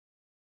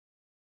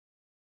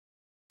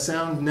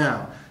Sound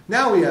now.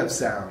 Now we have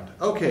sound.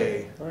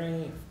 Okay.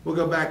 We'll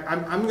go back.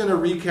 I'm going to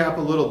recap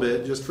a little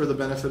bit just for the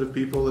benefit of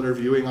people that are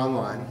viewing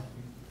online.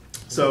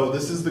 So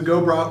this is the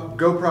Go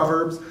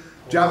Proverbs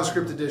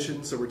JavaScript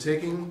edition. So we're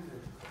taking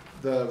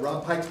the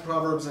Rob Pike's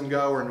Proverbs in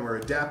Go and we're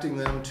adapting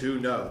them to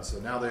Node. So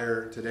now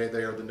today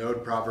they are the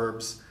Node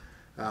Proverbs.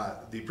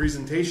 The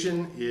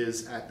presentation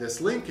is at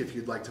this link if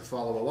you'd like to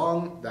follow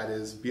along. That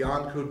is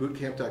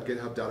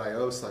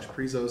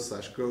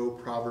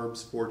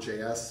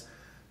beyondcodebootcamp.github.io/prezos/go-proverbs4js.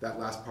 That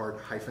last part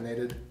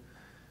hyphenated.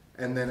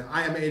 And then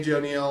I am AJ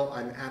ONeal.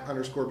 I'm at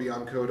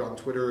 _beyondcode on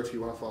Twitter if you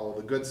want to follow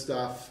the good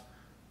stuff,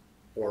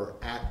 or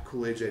at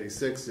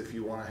Coolage86 if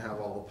you want to have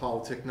all the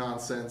politic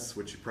nonsense,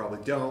 which you probably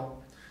don't.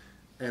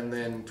 And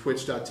then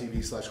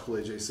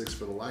twitch.tv/Coolage86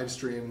 for the live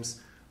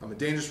streams. I'm a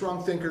dangerous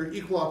wrong thinker,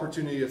 equal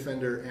opportunity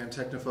offender, and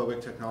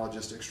technophobic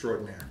technologist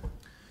extraordinaire.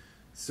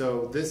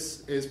 So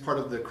this is part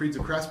of the Creeds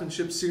of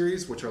Craftsmanship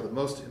series, which are the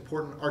most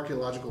important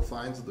archaeological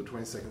finds of the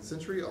 22nd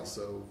century.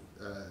 Also,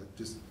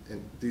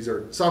 these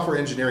are software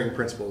engineering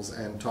principles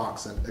and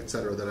talks and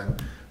etc.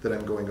 that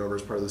I'm going over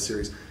as part of the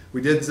series.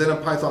 We did Zen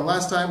of Python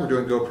last time. We're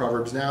doing Go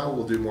Proverbs now.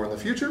 We'll do more in the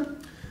future.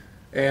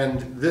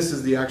 And this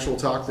is the actual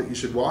talk that you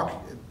should watch.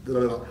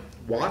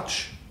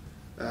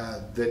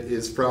 That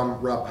is from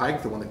Rob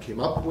Pike, the one that came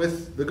up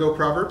with the Go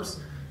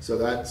Proverbs. So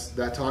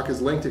that talk is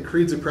linked at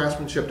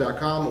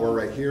creedsofcraftsmanship.com or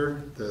right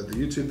here, the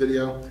YouTube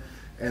video.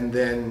 And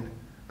then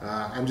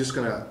I'm just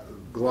going to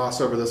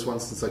gloss over this one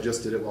since I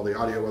just did it while the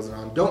audio wasn't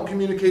on. Don't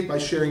communicate by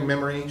sharing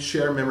memory.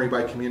 Share memory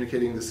by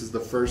communicating. This is the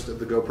first of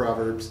the Go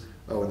Proverbs.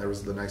 Oh, and there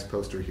was the nice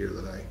poster here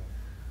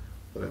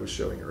that I was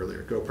showing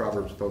earlier. Go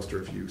Proverbs poster.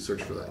 If you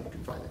search for that, you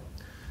can find it.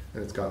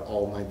 And it's got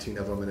all 19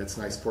 of them, and it's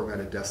nice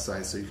formatted desk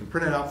size, so you can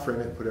print it out, frame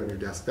it, and put it on your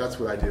desk. That's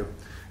what I do.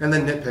 And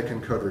then nitpick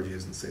and code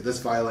reviews and say, this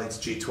violates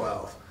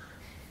G12.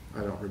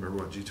 I don't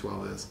remember what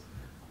G12 is.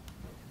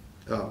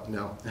 Oh,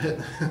 no.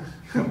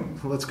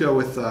 Let's go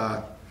with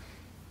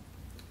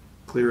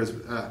clear is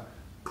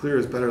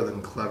better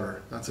than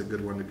clever. That's a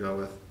good one to go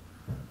with.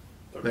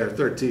 There,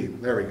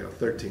 13. There we go,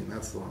 13.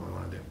 That's the one we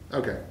want to do.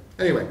 Okay.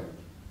 Anyway,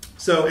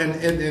 so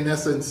in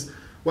essence,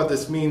 what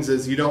this means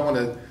is you don't want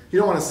to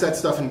set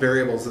stuff in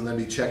variables and then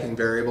be checking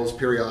variables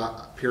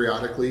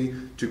periodically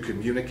to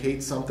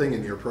communicate something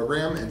in your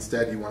program.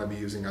 Instead, you want to be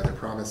using either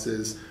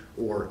promises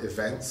or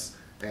events,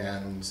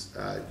 and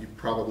you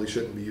probably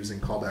shouldn't be using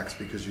callbacks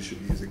because you should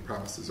be using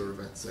promises or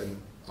events.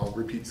 And I'll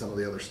repeat some of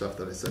the other stuff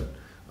that I said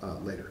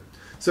later.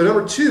 So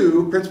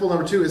principle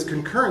number two is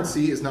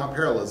concurrency is not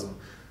parallelism.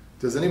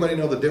 Does anybody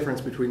know the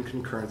difference between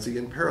concurrency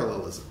and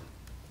parallelism?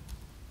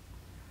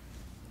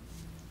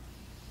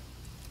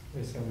 I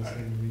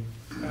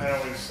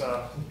always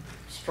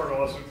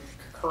struggle with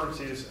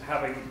concurrency as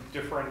having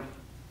different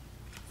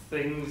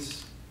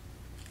things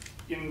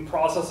in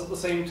process at the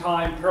same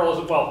time.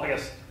 Parallelism, well, I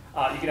guess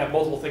you can have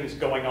multiple things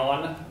going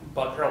on,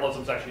 but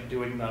parallelism is actually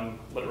doing them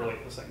literally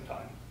at the same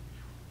time.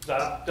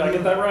 Did I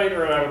get that right,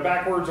 or am I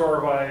backwards, or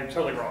am I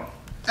totally wrong?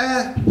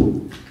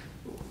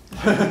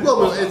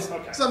 Well, okay.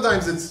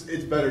 Sometimes it's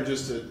better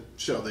just to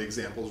show the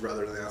examples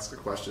rather than ask a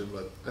question,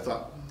 but I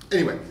thought,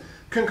 anyway.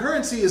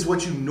 Concurrency is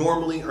what you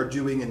normally are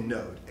doing in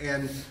Node.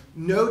 And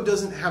Node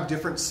doesn't have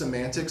different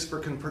semantics for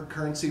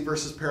concurrency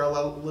versus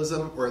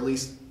parallelism, or at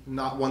least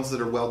not ones that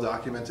are well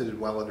documented and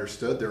well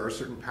understood. There are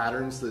certain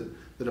patterns that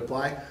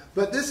apply.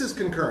 But this is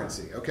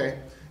concurrency, okay?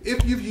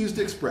 If you've used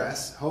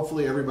Express,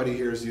 hopefully everybody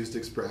here has used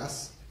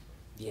Express.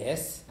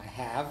 Yes, I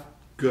have.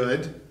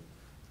 Good.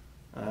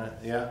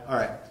 Yeah, all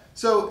right.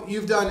 So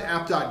you've done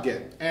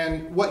app.get.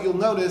 And what you'll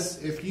notice,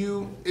 if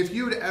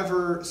you'd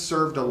ever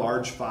served a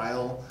large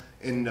file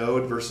in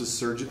Node versus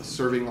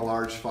serving a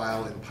large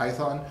file in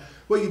Python,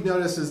 what you'd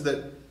notice is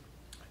that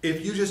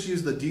if you just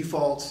use the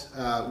default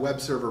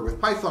web server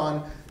with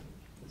Python,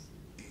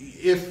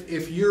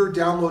 if you're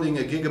downloading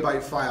a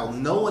gigabyte file,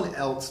 no one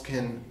else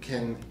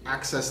can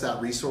access that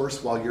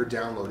resource while you're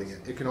downloading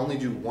it. It can only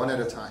do one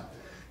at a time.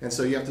 And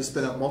so you have to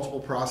spin up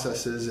multiple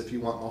processes if you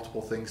want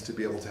multiple things to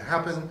be able to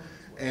happen.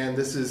 And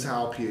this is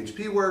how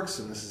PHP works,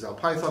 and this is how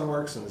Python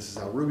works, and this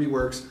is how Ruby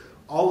works.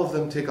 All of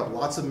them take up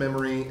lots of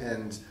memory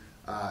and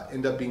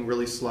end up being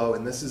really slow,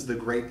 and this is the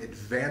great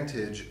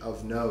advantage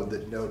of Node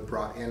that Node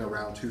brought in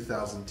around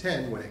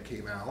 2010 when it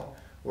came out,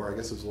 or I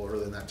guess it was a little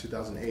earlier than that,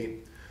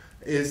 2008,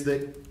 is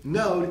that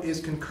Node is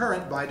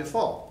concurrent by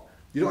default.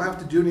 You don't have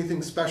to do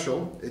anything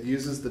special. It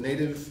uses the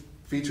native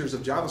features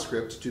of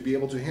JavaScript to be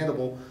able to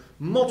handle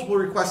multiple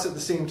requests at the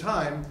same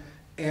time,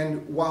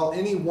 and while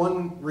any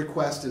one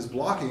request is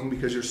blocking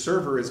because your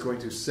server is going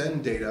to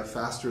send data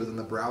faster than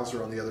the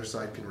browser on the other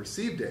side can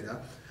receive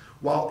data,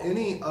 while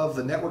any of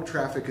the network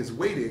traffic is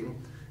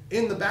waiting,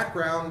 in the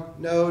background,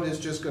 Node is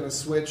just going to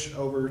switch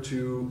over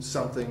to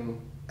something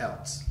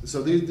else.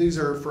 So these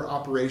are for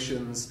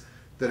operations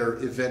that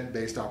are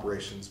event-based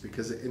operations,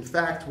 because in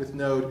fact with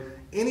Node,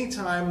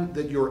 anytime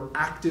that you're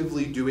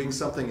actively doing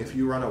something, if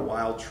you run a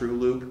while true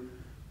loop,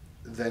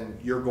 then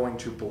you're going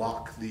to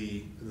block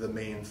the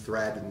main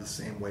thread in the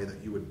same way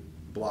that you would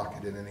block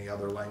it in any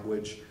other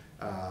language.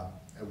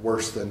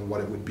 worse than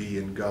what it would be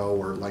in Go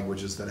or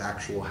languages that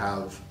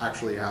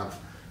actually have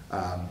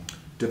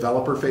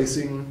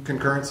developer-facing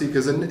concurrency.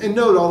 Because in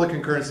Node, all the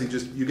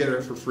concurrency, you get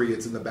it for free.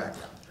 It's in the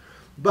background.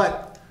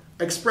 But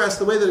Express,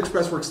 the way that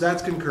Express works,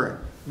 that's concurrent.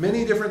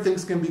 Many different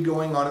things can be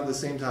going on at the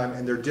same time,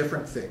 and they're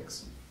different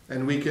things.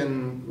 And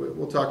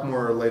we'll talk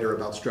more later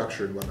about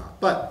structure and whatnot.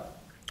 But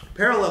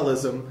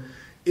parallelism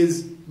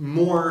is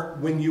more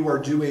when you are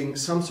doing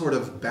some sort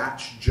of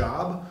batch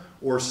job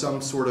or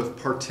some sort of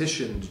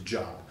partitioned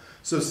job.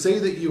 So say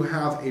that you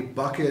have a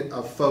bucket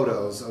of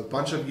photos, a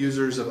bunch of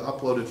users have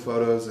uploaded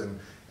photos,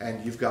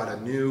 and you've got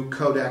a new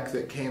codec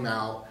that came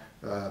out,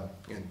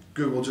 and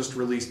Google just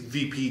released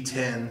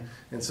VP10,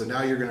 and so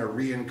now you're going to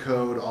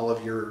re-encode all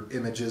of your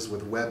images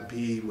with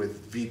WebP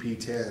with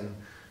VP10,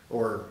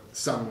 or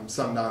some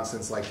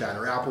nonsense like that.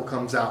 Or Apple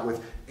comes out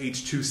with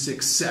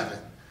H.267,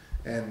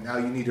 and now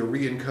you need to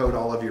re-encode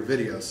all of your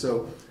videos.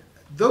 So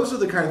those are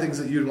the kind of things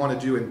that you'd want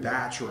to do in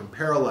batch or in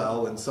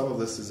parallel, and some of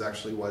this is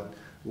actually what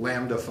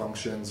Lambda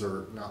functions,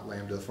 or not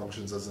Lambda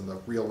functions as in the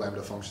real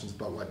Lambda functions,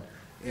 but what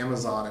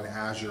Amazon and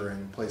Azure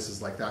and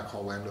places like that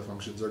call Lambda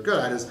functions are good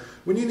at, is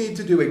when you need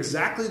to do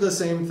exactly the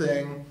same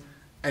thing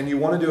and you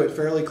want to do it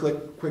fairly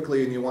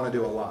quickly and you want to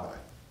do a lot of it.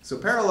 So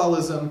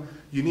parallelism,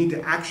 you need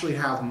to actually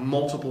have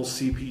multiple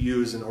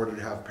CPUs in order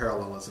to have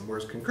parallelism,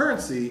 whereas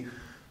concurrency,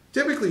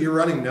 typically you're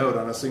running Node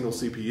on a single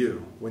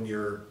CPU when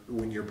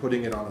you're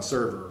putting it on a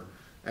server,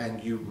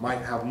 and you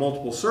might have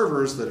multiple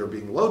servers that are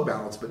being load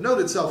balanced, but Node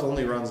itself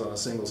only runs on a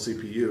single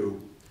CPU.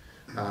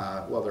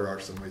 Well, there are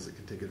some ways it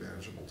can take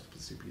advantage of multiple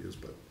CPUs,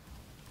 but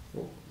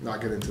we'll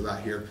not get into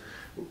that here.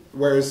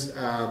 Whereas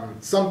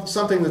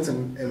something that's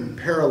in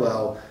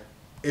parallel,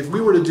 if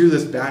we were to do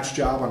this batch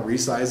job on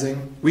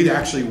resizing, we'd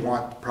actually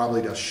want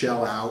probably to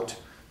shell out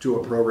to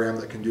a program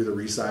that can do the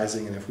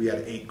resizing, and if we had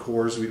 8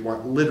 cores, we'd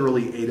want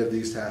literally 8 of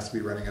these tasks to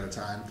be running at a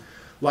time.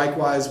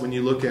 Likewise, when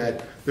you look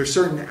at, there's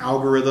certain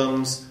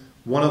algorithms.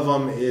 One of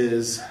them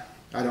is,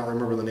 I don't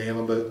remember the name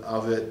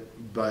of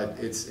it, but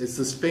it's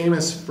this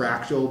famous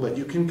fractal, but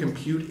you can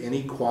compute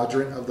any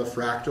quadrant of the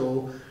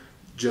fractal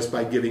just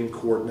by giving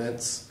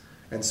coordinates.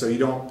 And so you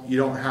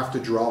don't have to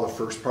draw the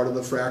first part of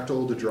the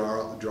fractal to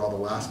draw the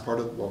last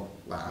part of, well,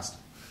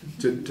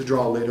 to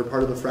draw a later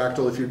part of the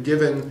fractal. If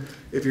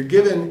you're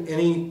given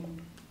any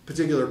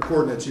particular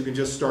coordinates, you can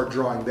just start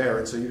drawing there.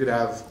 And so you could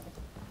have,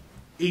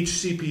 each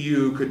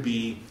CPU could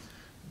be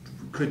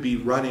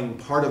running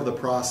part of the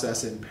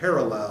process in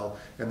parallel,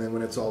 and then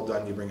when it's all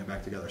done, you bring it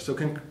back together. So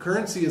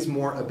concurrency is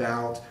more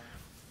about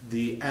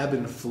the ebb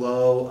and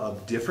flow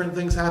of different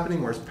things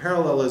happening, whereas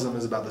parallelism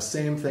is about the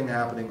same thing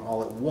happening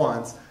all at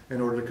once in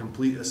order to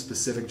complete a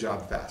specific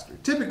job faster.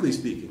 Typically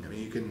speaking, I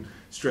mean, you can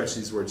stretch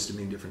these words to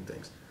mean different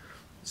things.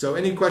 So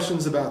any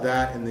questions about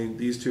that in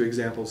these 2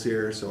 examples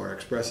here? So our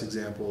Express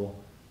example,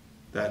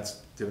 that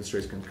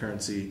demonstrates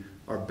concurrency.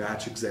 Our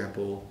batch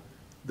example,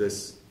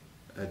 this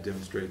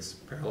demonstrates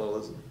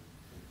parallelism.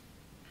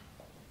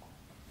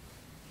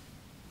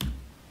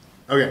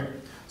 Okay,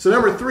 so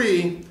number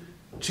 3,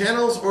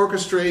 channels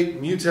orchestrate,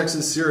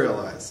 mutexes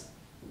serialize.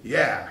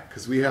 Yeah,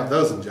 because we have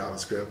those in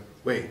JavaScript.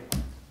 Wait,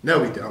 no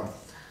we don't.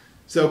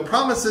 So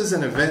promises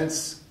and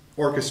events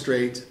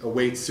orchestrate,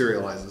 await,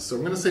 serializes. So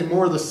I'm going to say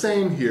more of the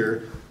same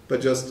here,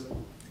 but just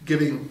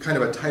giving kind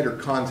of a tighter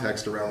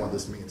context around what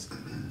this means.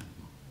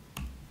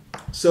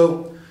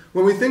 So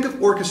when we think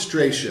of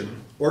orchestration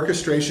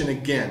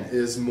again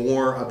is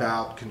more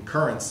about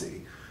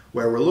concurrency,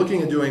 where we're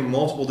looking at doing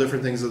multiple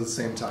different things at the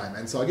same time.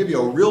 And so I'll give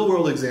you a real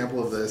world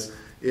example of this,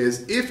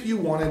 is if you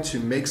wanted to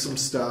make some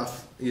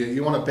stuff,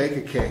 you want to bake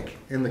a cake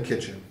in the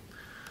kitchen.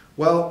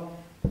 Well,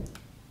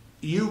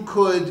 you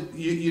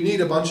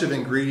need a bunch of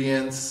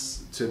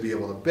ingredients to be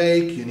able to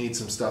bake, you need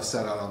some stuff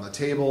set out on the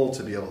table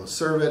to be able to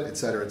serve it,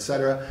 etc.,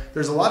 etc.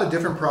 There's a lot of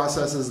different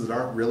processes that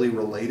aren't really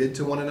related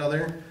to one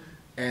another,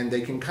 and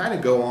they can kind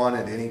of go on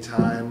at any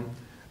time,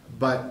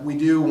 but we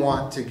do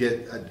want to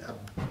get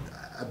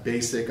a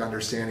basic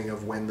understanding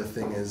of when the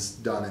thing is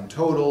done in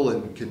total,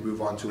 and can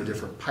move on to a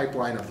different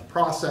pipeline of the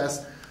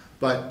process.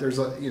 But there's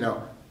a,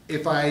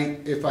 if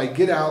I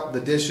get out the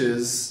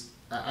dishes,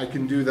 I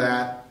can do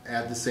that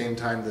at the same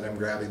time that I'm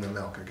grabbing the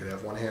milk. I could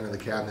have one hand in the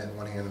cabinet and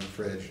one hand in the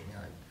fridge.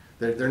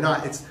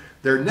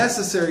 They're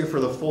necessary for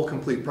the full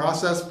complete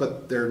process,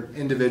 but they're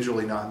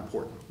individually not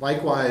important.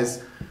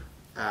 Likewise,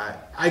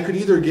 I could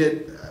either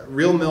get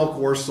real milk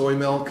or soy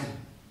milk,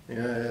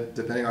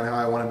 depending on how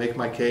I want to make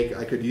my cake.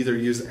 I could either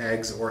use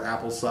eggs or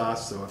applesauce.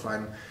 So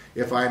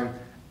if I'm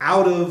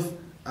out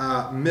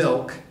of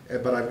milk,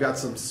 but I've got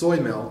some soy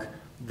milk,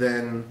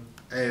 then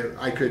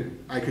I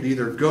could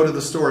either go to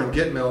the store and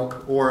get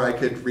milk, or I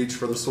could reach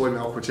for the soy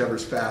milk,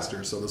 whichever's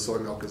faster. So the soy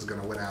milk is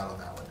going to win out on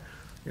that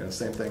one.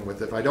 Same thing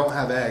with, if I don't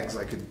have eggs,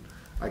 I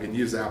can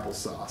use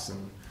applesauce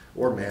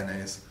or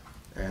mayonnaise,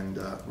 and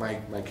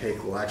my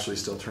cake will actually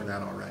still turn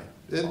out all right.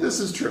 This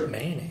is true.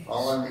 Mayonnaise.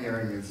 All I'm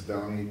hearing is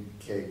don't eat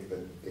cake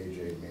that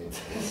AJ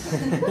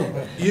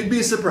made. You'd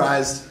be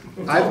surprised.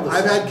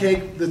 I've had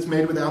cake that's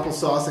made with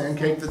applesauce and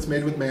cake that's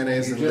made with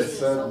mayonnaise. You just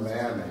said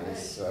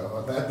mayonnaise,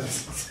 so that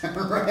doesn't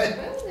sound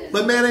right.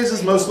 But mayonnaise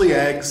is mostly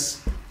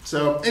eggs.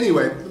 So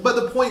anyway, but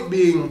the point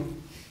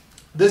being,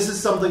 this is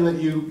something that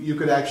you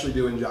could actually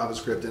do in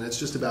JavaScript, and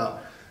it's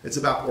about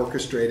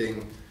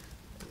orchestrating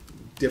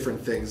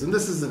different things. And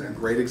this isn't a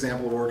great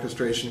example of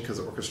orchestration because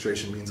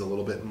orchestration means a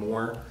little bit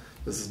more.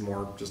 This is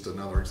more just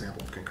another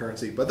example of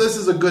concurrency. But this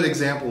is a good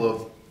example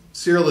of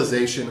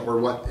serialization, or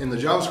what in the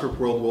JavaScript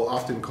world we'll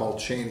often call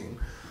chaining.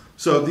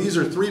 So these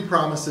are three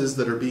promises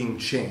that are being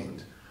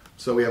chained.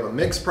 So we have a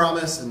mix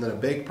promise, and then a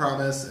bake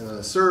promise, and then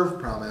a serve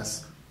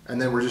promise, and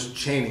then we're just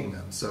chaining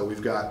them. So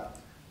we've got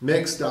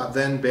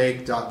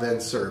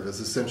mix.then-bake.then-serve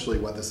is essentially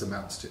what this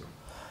amounts to.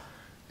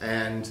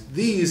 And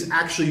these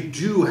actually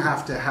do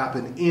have to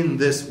happen in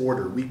this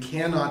order. We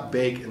cannot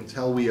bake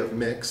until we have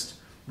mixed.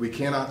 We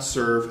cannot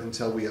serve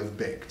until we have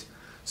baked.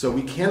 So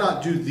we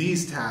cannot do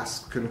these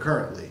tasks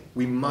concurrently.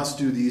 We must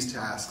do these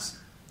tasks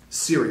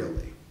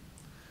serially.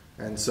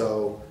 And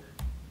so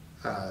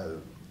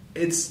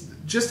it's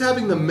just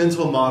having the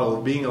mental model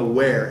of being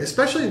aware,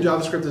 especially in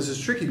JavaScript. This is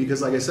tricky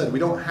because, like I said, we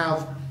don't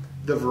have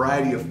the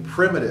variety of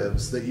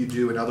primitives that you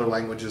do in other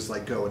languages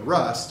like Go and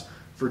Rust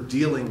for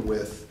dealing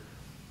with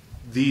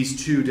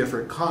these two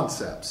different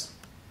concepts.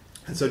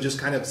 And so just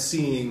kind of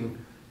seeing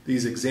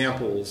these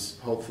examples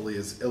hopefully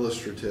is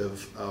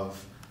illustrative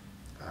of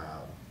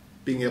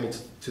being able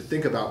to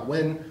think about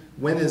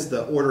when is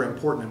the order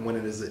important and when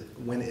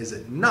is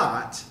it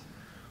not.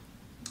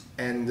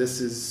 And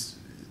this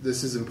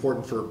is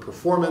important for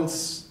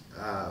performance,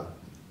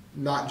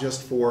 not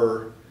just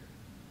for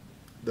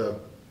the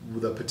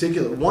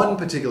one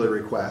particular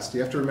request.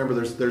 You have to remember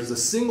there's a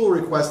single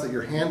request that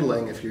you're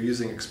handling if you're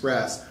using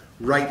Express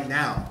right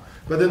now.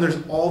 But then there's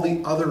all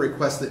the other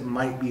requests that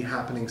might be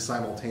happening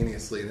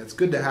simultaneously. And it's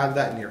good to have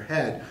that in your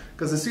head,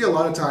 because I see a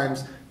lot of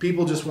times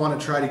people just want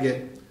to try to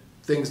get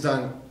things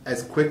done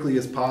as quickly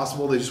as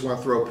possible. They just want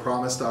to throw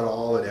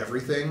promise.all at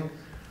everything.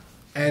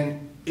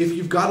 And if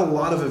you've got a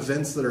lot of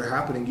events that are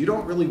happening, you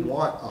don't really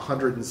want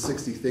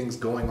 160 things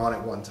going on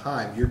at one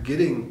time. You're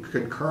getting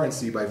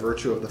concurrency by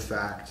virtue of the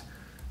fact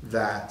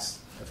that,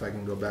 if I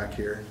can go back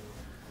here,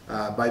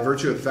 by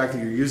virtue of the fact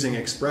that you're using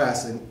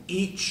Express and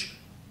each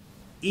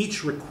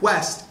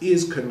request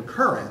is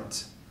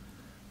concurrent,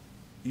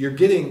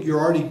 you're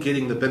already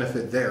getting the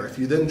benefit there. If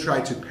you then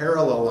try to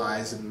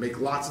parallelize and make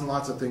lots and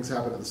lots of things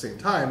happen at the same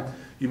time,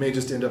 you may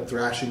just end up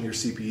thrashing your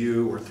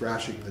CPU or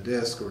thrashing the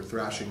disk or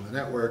thrashing the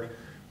network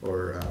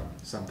or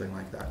something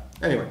like that.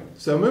 Anyway,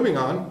 so moving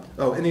on.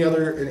 Oh,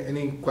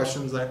 any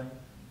questions there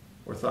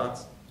or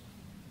thoughts?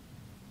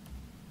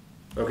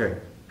 Okay.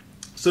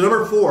 So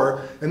number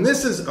 4, and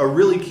this is a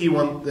really key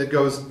one that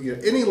goes,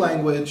 any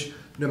language,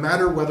 no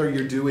matter whether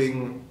you're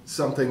doing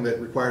something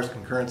that requires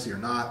concurrency or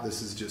not,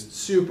 this is just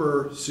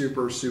super.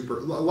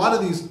 A lot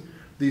of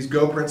these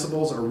Go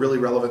principles are really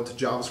relevant to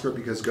JavaScript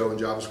because Go and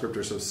JavaScript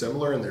are so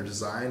similar in their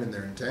design and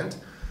their intent.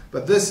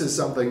 But this is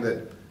something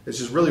that is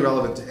just really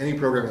relevant to any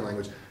programming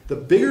language. The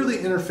bigger the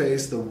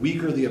interface, the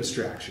weaker the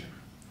abstraction.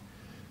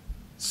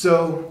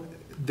 So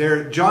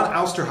John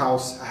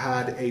Austerhaus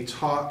had a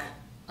talk,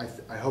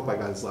 I hope I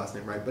got his last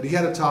name right, but he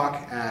had a talk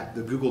at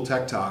the Google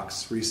Tech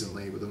Talks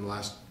recently, within the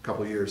last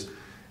couple of years.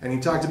 And he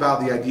talked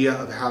about the idea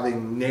of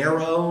having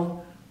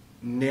narrow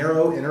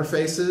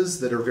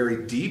interfaces that are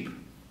very deep,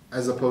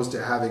 as opposed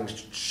to having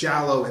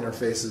shallow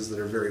interfaces that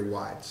are very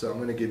wide. So I'm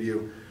going to give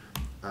you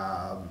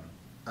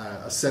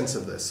a sense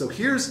of this. So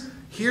here's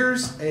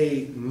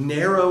a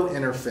narrow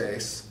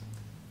interface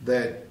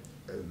that,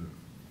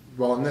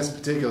 well, in this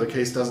particular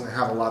case, doesn't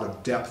have a lot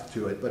of depth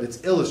to it, but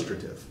it's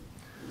illustrative.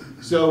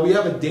 So we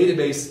have a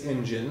database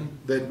engine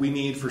that we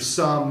need for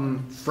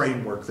some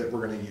framework that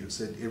we're going to use.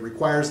 It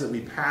requires that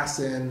we pass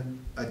in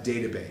a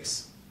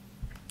database.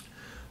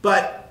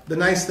 But the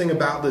nice thing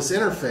about this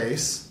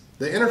interface,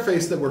 the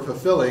interface that we're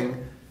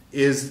fulfilling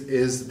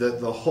is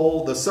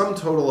the sum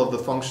total of the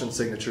function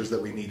signatures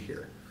that we need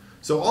here.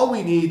 So all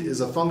we need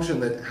is a function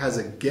that has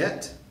a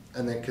get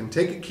and that can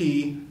take a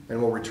key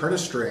and will return a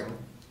string,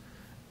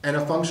 and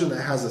a function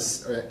that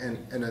has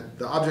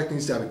the object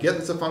needs to have a get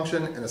that's a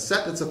function and a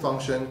set that's a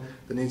function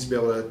that needs to be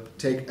able to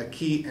take a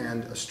key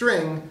and a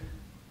string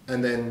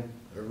and then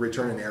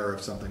return an error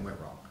if something went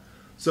wrong.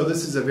 So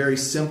this is a very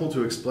simple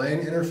to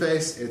explain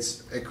interface.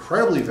 It's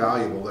incredibly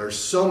valuable. There are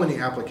so many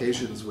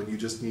applications when you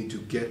just need to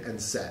get and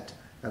set,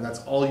 and that's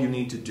all you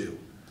need to do.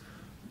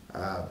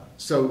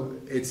 So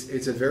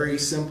it's a very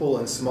simple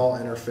and small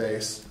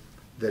interface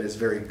that is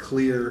very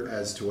clear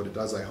as to what it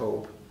does, I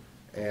hope,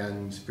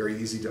 and very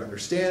easy to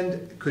understand.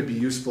 It could be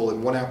useful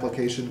in one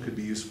application, could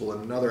be useful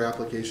in another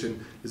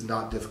application, is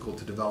not difficult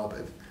to develop.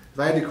 If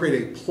I had to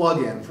create a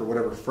plugin for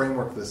whatever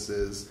framework this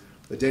is,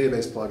 the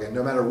database plugin,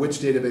 no matter which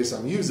database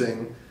I'm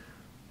using,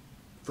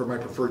 for my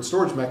preferred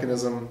storage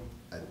mechanism,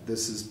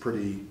 this is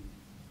pretty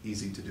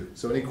easy to do.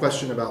 So any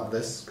question about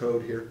this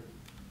code here?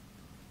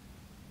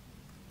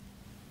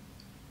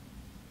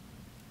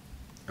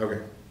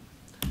 Okay.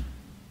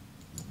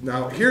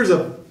 Now here's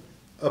a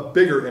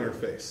bigger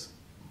interface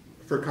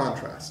for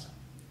contrast.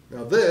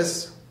 Now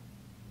this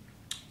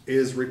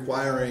is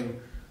requiring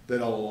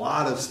that a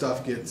lot of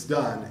stuff gets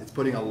done. It's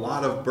putting a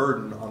lot of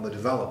burden on the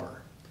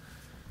developer.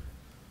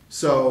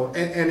 So,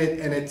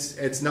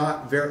 it's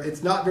not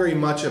very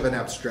much of an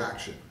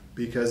abstraction,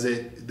 because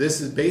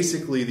this is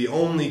basically the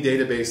only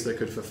database that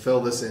could fulfill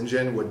this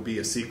engine would be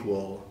a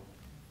SQL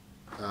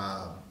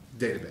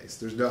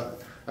database.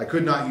 I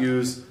could not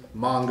use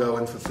Mongo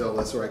and fulfill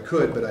this, or I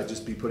could, but I'd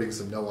just be putting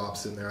some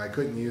no-ops in there. I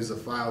couldn't use a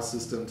file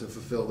system to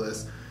fulfill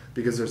this,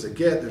 because there's a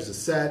get, there's a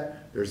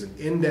set, there's an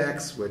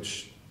index,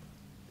 which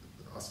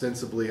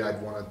ostensibly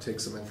I'd want to take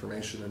some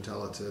information and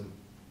tell it to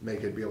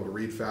make it be able to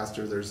read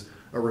faster. There's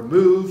a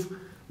remove,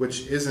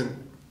 which isn't,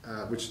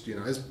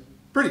 is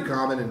pretty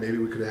common, and maybe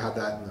we could have had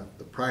that in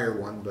the prior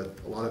one, but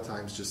a lot of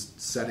times just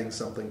setting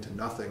something to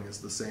nothing is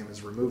the same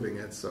as removing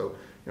it, so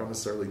you don't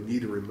necessarily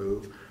need to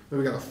remove. Then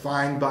we got a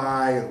find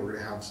by, and we're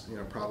going to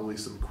have probably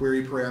some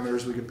query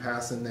parameters we could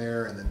pass in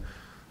there, and then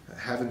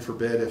heaven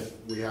forbid if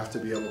we have to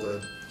be able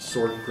to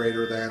sort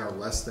greater than or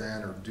less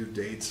than or do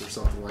dates or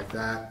something like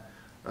that.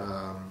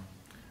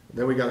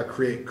 Then we got to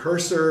create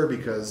cursor,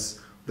 because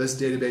this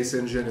database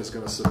engine is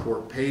going to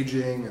support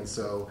paging, and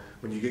so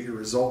when you get your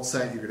result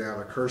set, you're going to have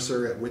a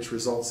cursor at which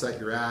result set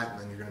you're at, and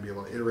then you're going to be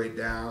able to iterate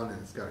down,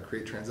 and it's got to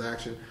create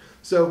transaction.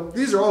 So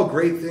these are all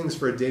great things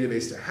for a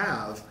database to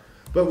have,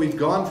 but we've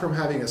gone from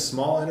having a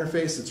small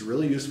interface that's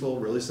really useful,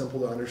 really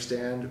simple to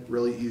understand,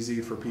 really easy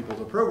for people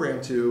to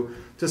program to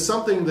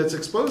something that's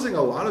exposing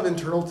a lot of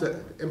internal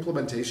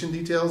implementation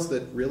details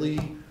that really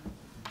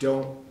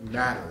don't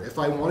matter. If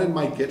I wanted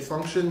my get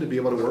function to be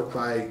able to work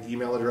by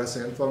email address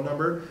and phone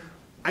number,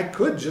 I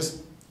could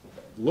just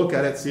look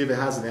at it, see if it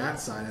has an @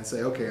 sign, and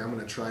say, okay, I'm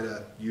going to try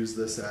to use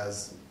this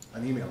as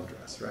an email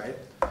address, right?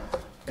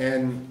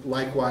 And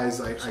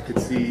likewise, I could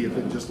see if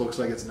it just looks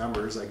like it's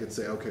numbers, I could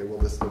say, okay, well,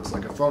 this looks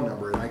like a phone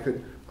number, and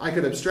I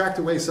could abstract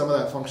away some of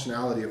that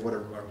functionality of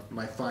whatever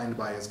my find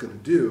by is going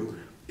to do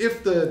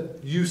if the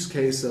use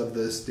case of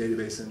this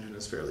database engine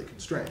is fairly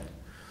constrained.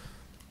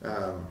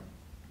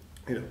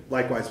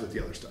 Likewise with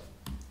the other stuff.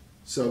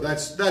 So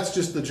that's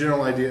just the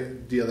general idea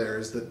there,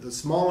 is that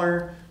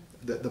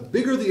the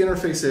bigger the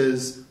interface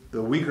is,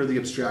 the weaker the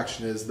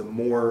abstraction is, the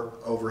more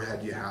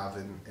overhead you have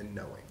in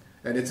knowing.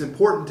 And it's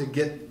important to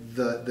get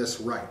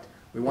this right.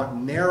 We want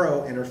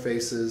narrow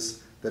interfaces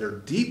that are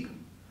deep.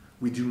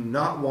 We do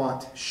not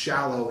want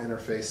shallow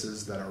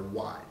interfaces that are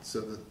wide.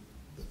 So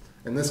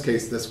in this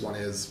case, this one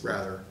is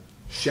rather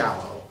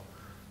shallow.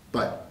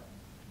 But,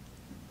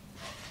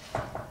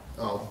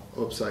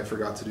 oops, I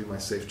forgot to do my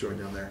safe join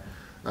down there.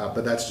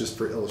 But that's just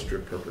for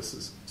illustrative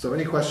purposes. So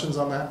any questions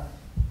on that?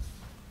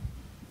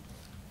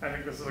 I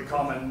think this is a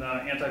common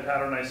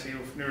anti-pattern I see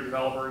with newer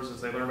developers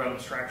as they learn about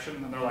abstraction,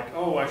 and they're like,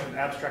 oh, I should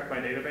abstract my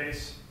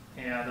database.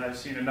 And I've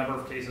seen a number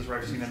of cases where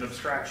I've seen an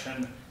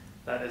abstraction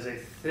that is a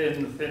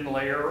thin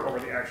layer over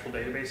the actual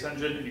database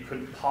engine, and you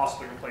couldn't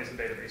possibly replace the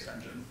database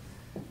engine.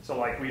 So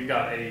like we've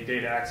got a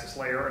data access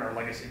layer in our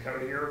legacy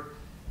code here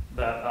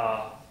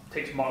that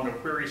takes Mongo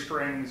query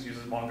strings,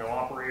 uses Mongo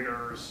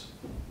operators.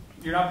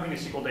 You're not putting a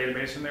SQL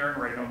database in there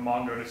and writing a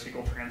Mongo to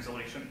SQL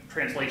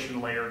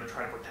translation layer to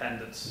try to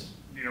pretend it's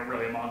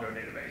really a Mongo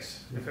database.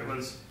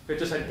 If it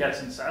just had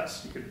gets and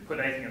sets, you could put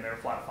anything in there,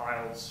 flat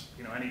files,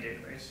 any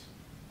database.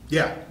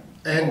 Yeah,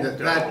 and all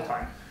the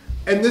time.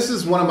 And this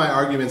is one of my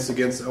arguments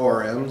against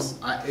ORMs.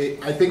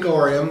 I think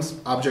ORMs,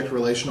 object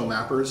relational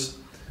mappers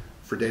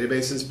for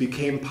databases,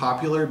 became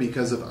popular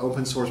because of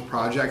open source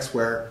projects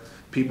where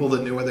people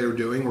that knew what they were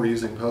doing were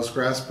using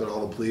Postgres, but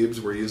all the plebes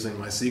were using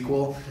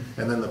MySQL.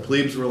 And then the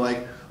plebes were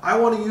like, I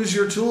want to use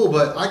your tool,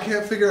 but I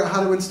can't figure out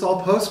how to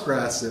install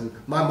Postgres, and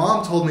my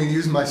mom told me to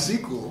use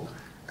MySQL.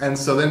 And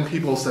so then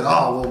people said,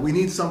 oh, well, we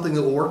need something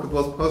that will work with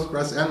both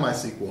Postgres and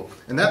MySQL.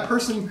 And that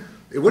person,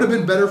 it would have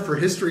been better for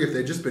history if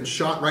they'd just been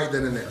shot right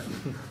then and there.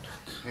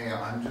 Hey,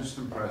 I'm just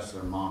impressed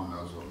their mom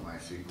knows what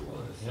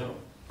MySQL is.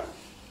 Yeah.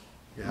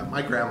 Yeah,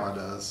 my grandma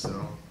does,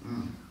 so.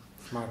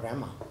 My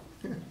grandma.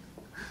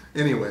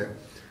 Anyway,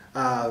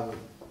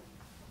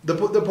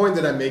 the point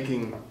that I'm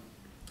making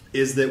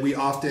is that we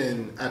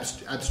often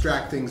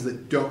abstract things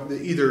that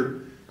either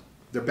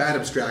they're bad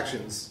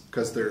abstractions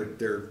because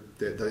the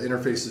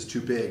interface is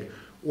too big,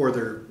 or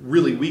they're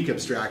really weak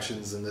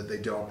abstractions and that they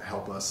don't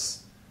help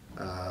us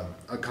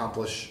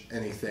accomplish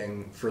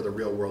anything for the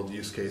real world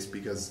use case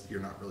because you're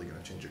not really going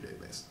to change your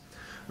database.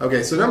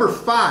 Okay, so number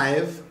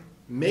 5,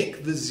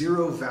 make the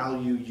zero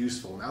value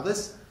useful. Now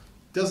this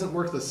doesn't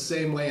work the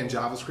same way in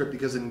JavaScript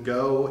because in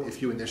Go,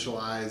 if you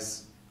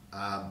initialize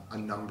a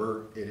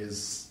number, it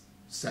is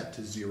set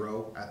to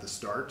 0 at the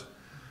start.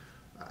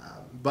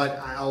 But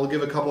I'll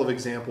give a couple of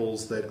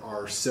examples that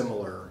are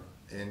similar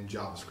in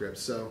JavaScript.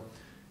 So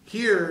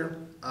here,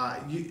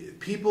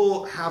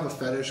 people have a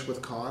fetish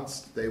with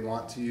const. They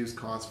want to use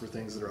const for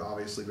things that are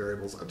obviously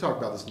variables. I've talked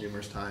about this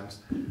numerous times,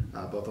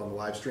 both on the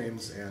live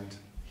streams and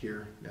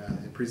here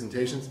in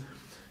presentations.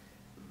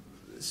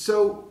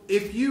 So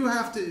if you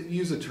have to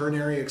use a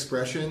ternary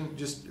expression,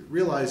 just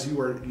realize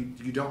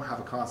you don't have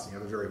a constant, you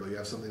have a variable. You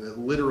have something that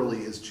literally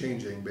is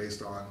changing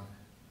based on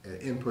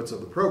inputs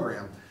of the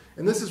program.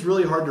 And this is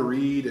really hard to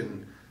read,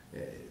 and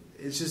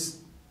it's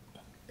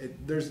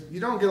you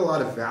don't get a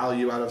lot of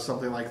value out of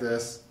something like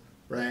this,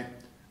 right?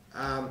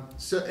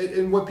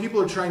 And what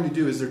people are trying to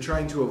do is they're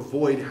trying to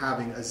avoid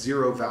having a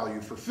zero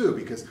value for foo,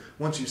 because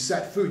once you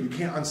set foo, you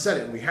can't unset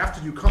it. And we have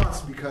to do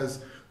const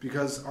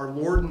because our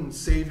Lord and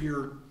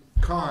Savior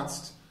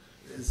const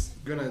is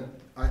gonna,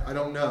 I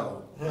don't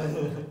know,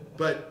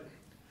 but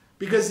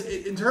because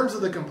in terms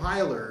of the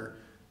compiler,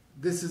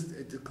 this is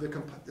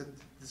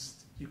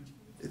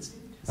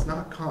it's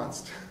not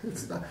const.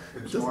 It's not.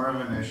 It's more of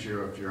an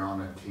issue if you're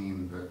on a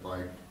team that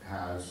like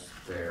has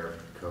their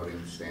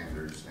coding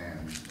standards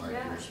and like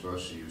you're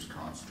supposed to use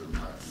constant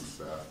and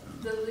stuff.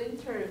 And the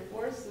linter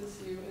forces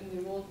you,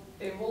 and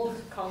it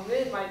won't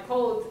commit my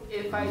code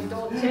if I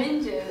don't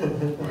change it,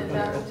 and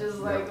I'm just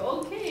like,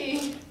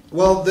 okay.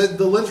 Well,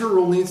 the linter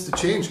rule needs to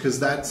change because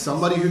that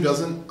somebody who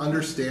doesn't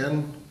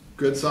understand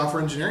good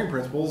software engineering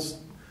principles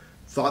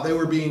thought they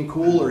were being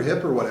cool or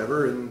hip or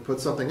whatever and put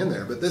something in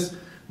there. But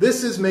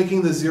this is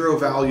making the zero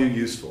value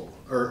useful,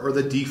 or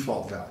the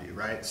default value,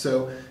 right?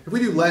 So if we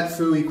do let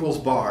foo equals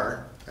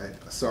bar,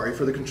 sorry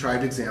for the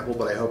contrived example,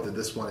 but I hope that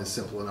this one is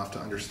simple enough to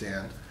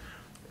understand.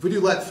 If we do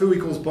let foo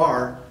equals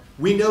bar,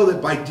 we know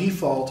that by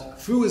default,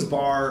 foo is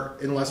bar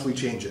unless we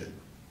change it.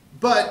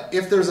 But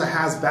if there's a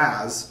has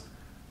baz,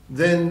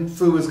 then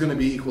foo is going to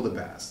be equal to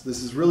baz.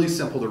 This is really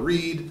simple to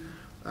read.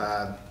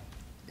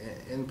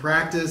 In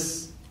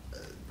practice,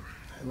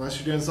 unless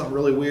you're doing something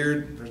really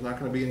weird, there's not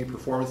going to be any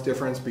performance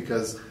difference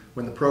because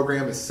when the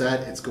program is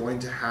set, it's going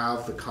to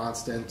have the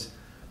constant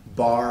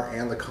bar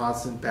and the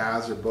constant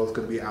baz are both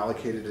going to be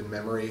allocated in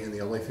memory, and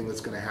the only thing that's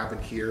going to happen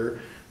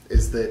here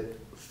is that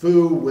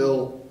foo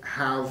will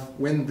have,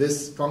 when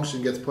this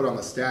function gets put on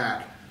the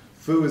stack,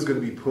 foo is going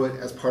to be put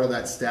as part of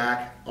that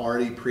stack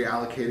already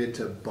pre-allocated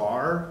to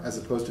bar as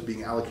opposed to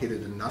being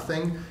allocated to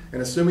nothing.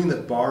 And assuming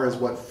that bar is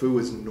what foo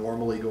is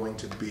normally going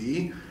to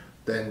be,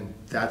 then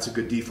that's a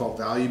good default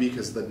value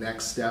because the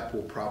next step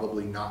will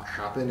probably not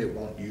happen. It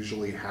won't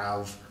usually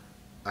have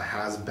a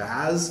has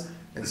baz,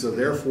 and so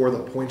therefore the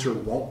pointer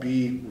won't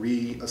be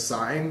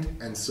reassigned,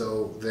 and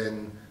so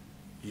then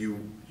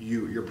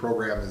your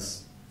program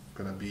is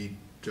going to be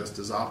just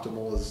as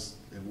optimal as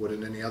it would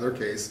in any other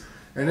case.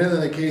 And then in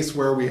the case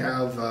where we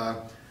have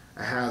a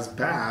has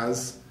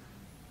baz,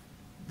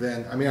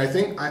 then I mean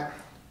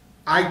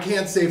I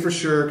can't say for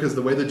sure because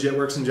the way the JIT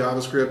works in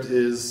JavaScript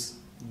is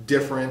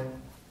different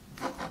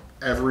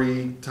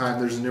every time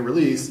there's a new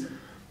release,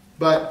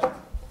 but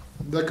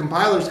the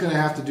compiler is going to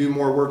have to do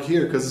more work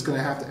here because it's going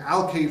to have to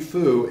allocate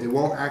foo. It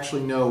won't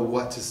actually know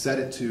what to set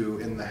it to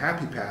in the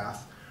happy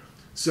path.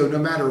 So no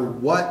matter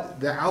what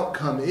the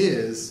outcome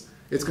is,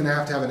 it's going to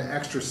have an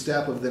extra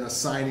step of then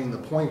assigning the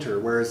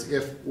pointer. Whereas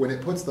when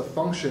it puts the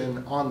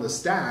function on the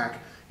stack,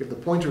 if the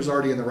pointer is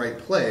already in the right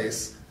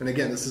place, and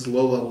again, this is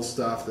low-level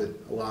stuff that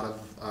a lot of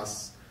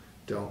us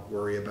don't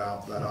worry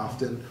about that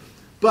often.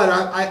 But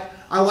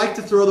I like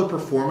to throw the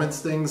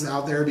performance things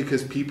out there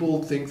because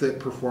people think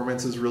that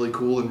performance is really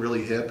cool and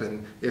really hip,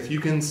 and if you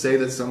can say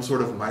that some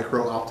sort of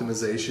micro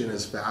optimization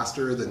is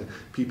faster, then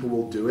people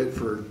will do it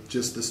for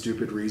just the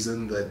stupid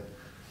reason that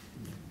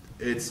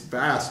it's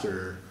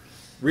faster.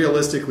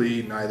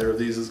 Realistically, neither of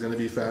these is going to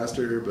be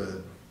faster, but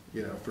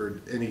you know, for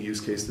any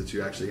use case that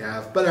you actually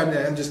have. But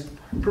I'm just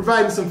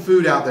providing some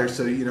food out there,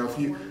 so you know,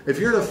 if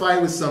you're in a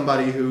fight with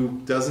somebody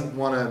who doesn't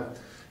want to,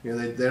 you know,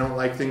 they don't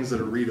like things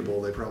that are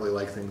readable. They probably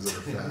like things that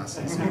are fast.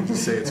 And so you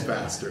just say it's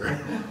faster.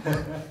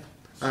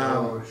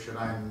 So should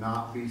I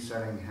not be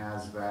setting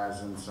has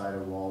baz inside a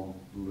while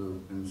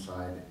loop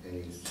inside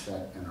a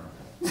set interval?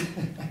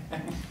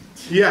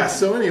 Yeah.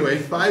 So anyway,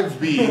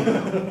 5b.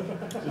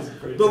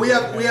 But we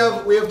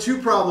have two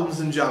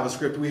problems in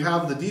JavaScript. We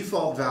have the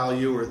default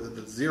value or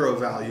the zero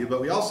value,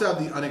 but we also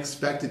have the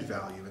unexpected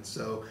value. And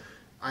so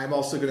I'm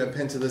also going to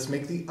append to this,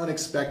 make the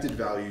unexpected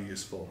value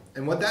useful.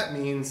 And what that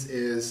means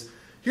is,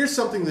 here's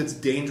something that's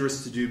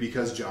dangerous to do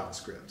because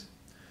JavaScript.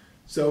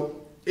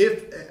 So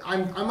if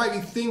I might be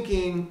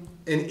thinking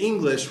in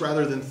English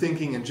rather than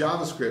thinking in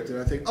JavaScript, and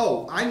I think,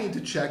 oh, I need to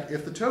check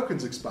if the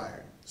token's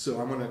expired. So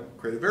I'm going to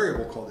create a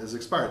variable called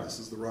isExpired. This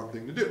is the wrong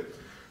thing to do.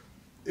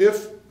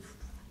 If,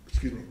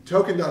 excuse me,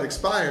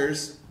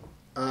 token.expires,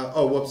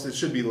 oh, whoops, it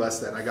should be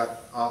less than. I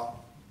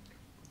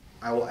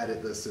will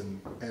edit this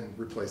and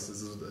replace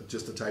this. This is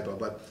just a typo.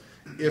 But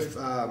if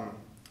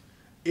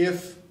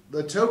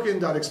the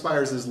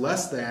token.expires is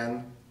less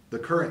than the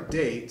current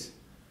date,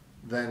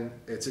 then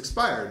it's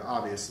expired,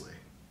 obviously.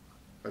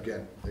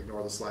 Again,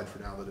 ignore the slide for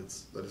now that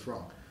it's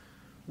wrong.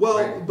 Well,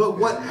 Wait, but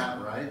what? Isn't that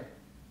right?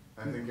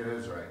 I think it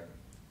is right.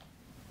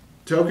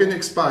 Token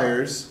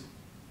expires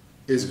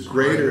is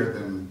greater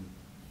than.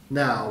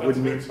 now. That's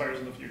Wouldn't what mean? expires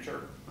in the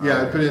future.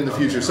 Yeah, I put it in the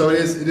future. Okay. So it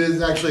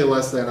is actually a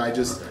less than. I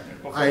just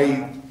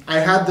I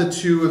had the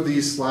two of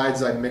these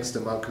slides. I mixed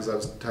them up because I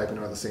was typing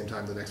them at the same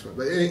time. The next one,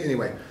 but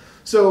anyway,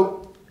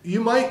 so. You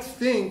might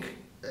think,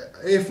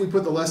 if we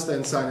put the less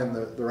than sign in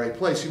the right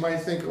place, you might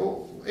think,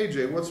 oh,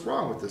 AJ, what's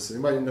wrong with this?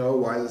 Anybody know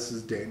why this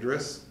is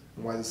dangerous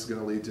and why this is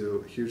going to lead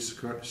to a huge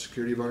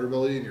security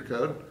vulnerability in your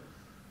code?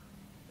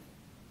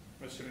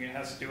 I'm assuming it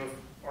has to do with,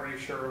 are you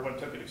sure when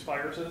token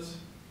expires is?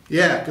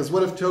 Yeah, because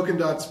what if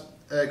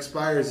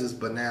token.expires is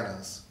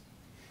bananas?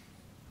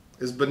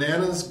 Is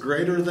bananas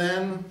greater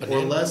than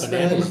or less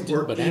bananas than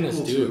or bananas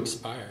equal do to?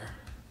 expire.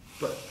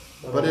 But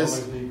It'll always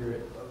be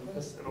great.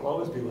 It'll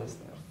always be less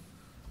than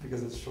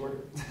because it's shorter.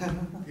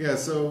 yeah.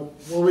 So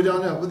we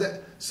don't know.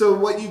 But so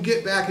what you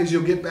get back is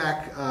you'll get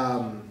back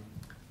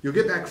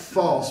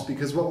false,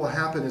 because what will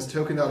happen is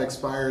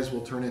token.expires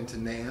will turn into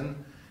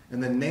nan,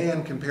 and then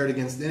nan compared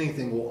against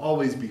anything will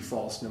always be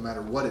false no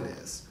matter what it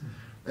is.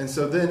 And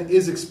so then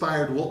is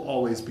expired will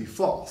always be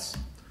false.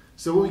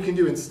 So what we can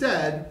do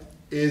instead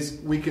is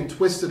we can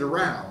twist it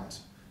around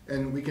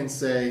and we can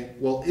say,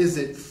 well, is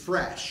it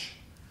fresh?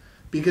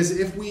 Because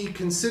if we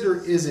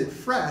consider is it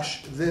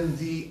fresh, then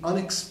the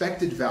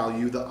unexpected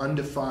value, the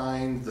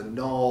undefined, the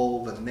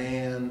null, the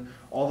nan,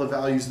 all the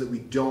values that we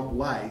don't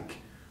like,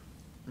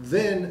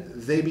 then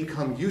they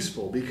become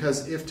useful.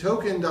 Because if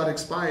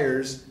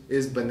token.expires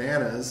is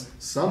bananas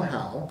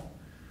somehow,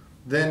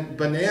 then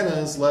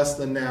bananas less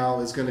than now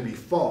is going to be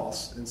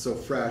false, and so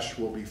fresh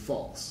will be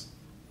false.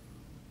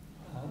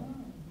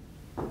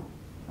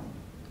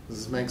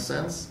 Does this make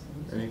sense?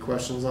 Any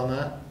questions on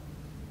that?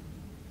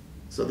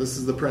 So this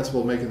is the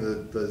principle of making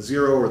the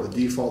zero or the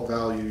default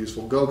value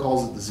useful. Go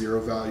calls it the zero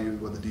value,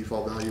 what the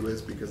default value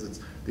is, because it's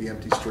the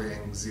empty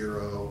string,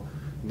 zero,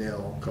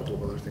 nil, a couple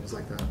of other things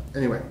like that.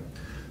 Anyway,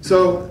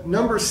 so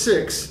number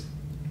 6,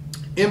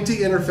 empty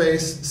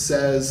interface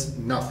says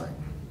nothing.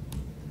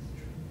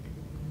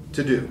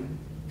 To do.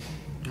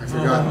 I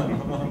forgot.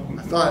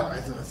 I thought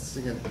I was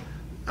thinking.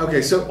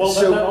 Okay, so well,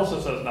 so that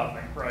also says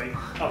nothing, right?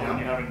 When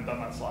you haven't done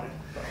that slide.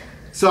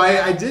 So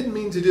I didn't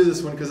mean to do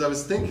this one because I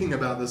was thinking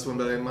about this one,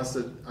 but I must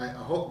have. I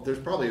hope there's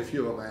probably a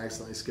few of them I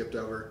accidentally skipped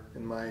over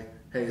in my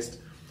haste.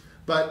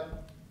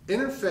 But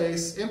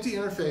interface, empty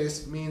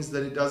interface means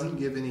that it doesn't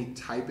give any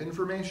type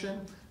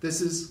information. This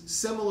is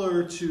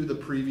similar to the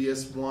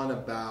previous one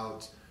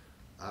about.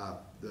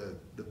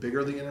 The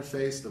bigger the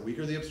interface, the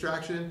weaker the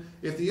abstraction.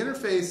 If the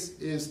interface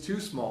is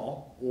too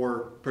small,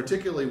 or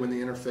particularly when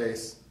the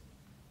interface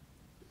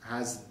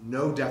has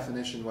no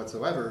definition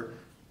whatsoever,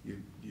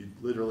 you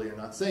literally are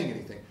not saying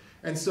anything.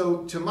 And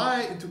so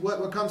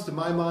what comes to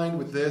my mind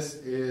with this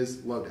is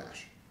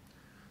Lodash.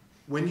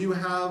 When you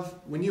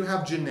have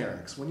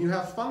generics, when you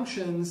have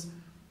functions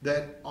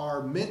that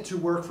are meant to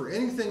work for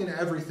anything and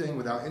everything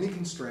without any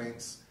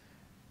constraints,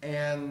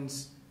 and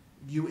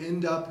you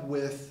end up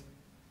with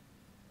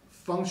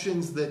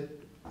functions that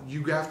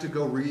you have to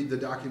go read the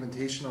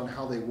documentation on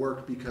how they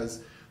work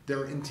because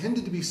they're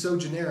intended to be so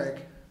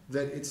generic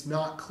that it's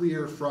not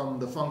clear from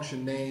the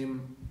function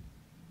name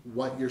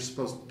what you're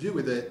supposed to do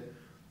with it.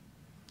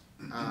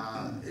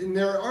 And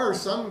there are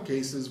some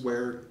cases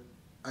where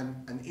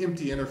an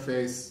empty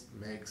interface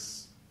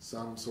makes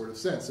some sort of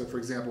sense. So for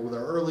example, with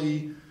our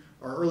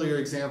earlier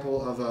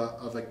example of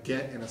a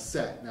get and a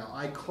set. Now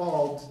I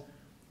called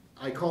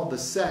the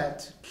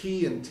set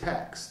key and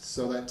text,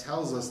 so that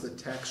tells us that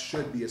text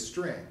should be a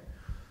string.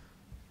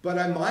 But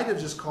I might have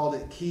just called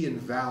it key and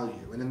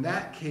value. And in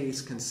that case,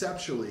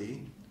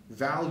 conceptually,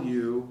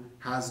 value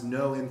has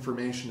no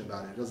information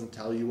about it. It doesn't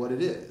tell you what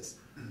it is.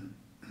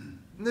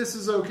 And this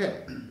is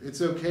okay.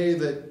 It's okay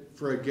that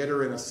for a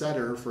getter and a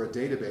setter for a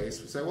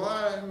database, we say,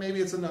 well, maybe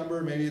it's a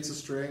number, maybe it's a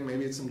string,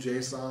 maybe it's some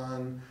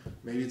JSON,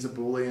 maybe it's a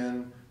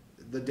Boolean.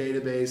 The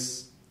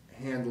database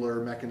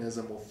handler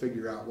mechanism will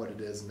figure out what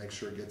it is and make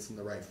sure it gets in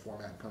the right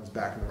format, comes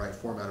back in the right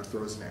format, or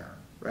throws an error,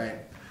 right?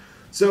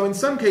 So in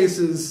some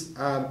cases,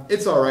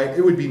 it's all right.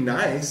 It would be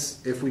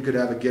nice if we could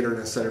have a getter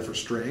and a setter for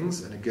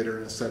strings, and a getter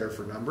and a setter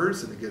for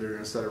numbers, and a getter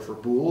and a setter for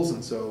bools.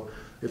 And so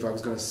if I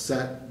was going to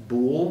set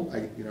bool,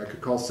 I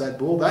could call set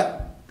bool.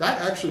 That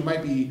actually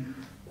might be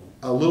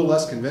a little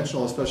less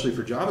conventional, especially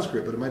for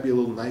JavaScript, but it might be a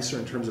little nicer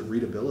in terms of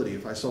readability.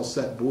 If I saw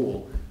set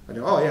bool, I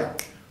know, oh yeah,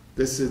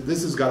 this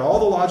has got all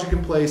the logic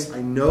in place.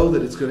 I know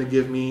that it's going to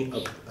give me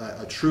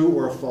a true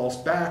or a false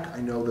back.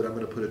 I know that I'm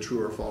going to put a true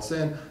or a false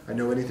in. I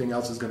know anything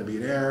else is going to be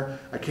an error.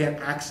 I can't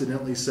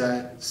accidentally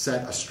set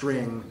a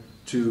string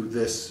to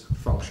this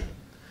function.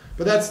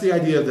 But that's the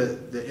idea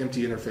of the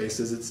empty interface.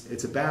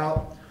 It's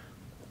about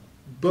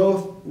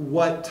both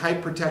what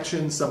type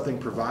protection something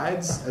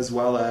provides as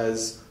well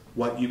as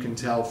what you can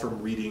tell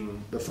from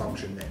reading the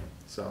function name.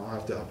 So I'll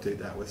have to update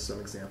that with some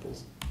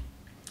examples.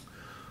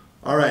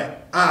 All right.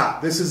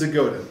 This is a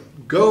good one.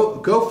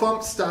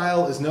 Go-funct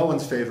style is no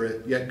one's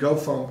favorite, yet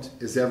go-funct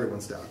is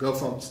everyone's style.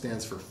 Go-funct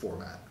stands for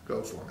format.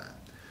 Go format.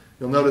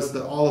 You'll notice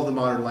that all of the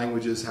modern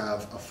languages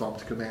have a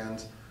funct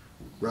command.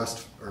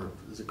 Rust, or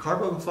is it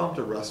cargo funct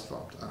or Rust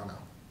funct? I don't know.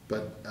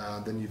 But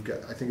then you've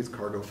got, I think it's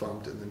cargo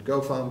funct and then go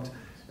funct.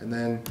 And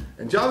then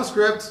in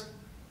JavaScript,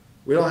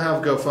 we don't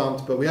have go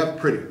funct, but we have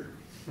prettier.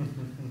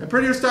 And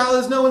prettier style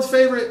is no one's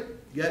favorite,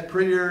 yet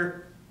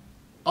prettier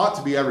ought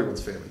to be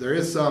everyone's favorite. There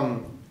is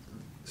some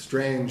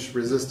strange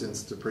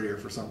resistance to prettier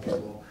for some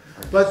people.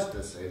 I just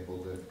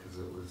disabled it because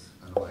it was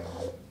annoying.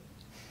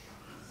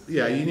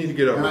 Yeah, you need to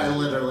get over and that. I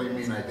literally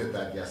mean I did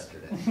that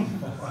yesterday.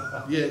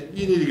 Yeah,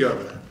 you need to get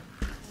over that.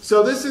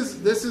 So this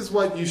is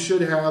what you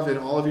should have in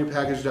all of your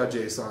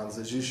package.jsons,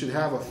 is you should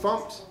have a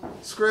funct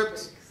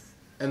script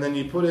and then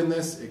you put in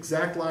this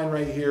exact line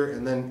right here,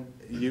 and then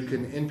you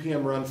can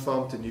npm run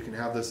fumped, and you can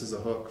have this as a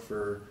hook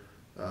for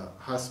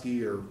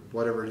Husky or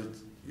whatever it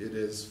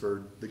is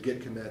for the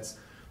Git commits.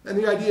 And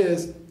the idea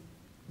is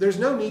there's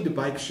no need to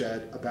bike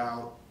shed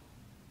about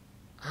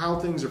how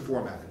things are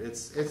formatted.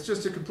 It's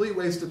just a complete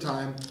waste of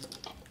time.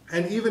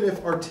 And even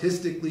if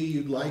artistically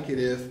you'd like it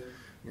if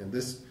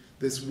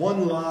this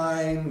one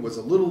line was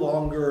a little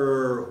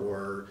longer,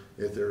 or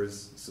if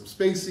there's some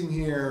spacing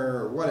here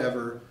or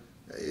whatever,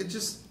 it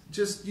just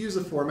use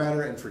a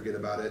formatter and forget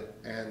about it,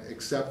 and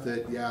accept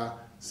that, yeah,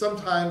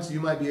 sometimes you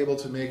might be able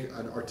to make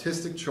an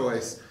artistic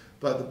choice,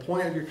 but the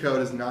point of your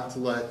code is not to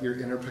let your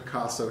inner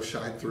Picasso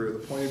shine through. The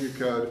point of your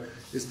code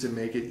is to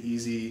make it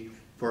easy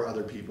for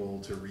other people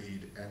to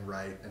read and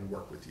write and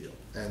work with you.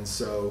 And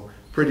so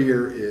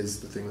Prettier is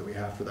the thing that we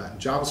have for that in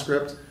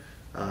JavaScript,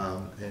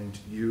 and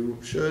you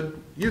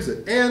should use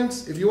it. And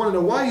if you want to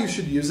know why you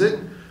should use it,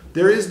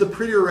 there is the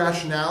Prettier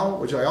rationale,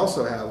 which I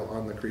also have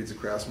on the Creeds of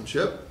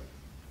Craftsmanship,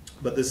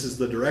 but this is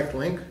the direct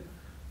link,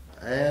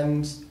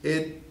 and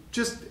it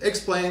just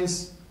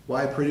explains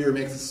why Prettier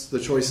makes the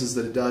choices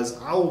that it does.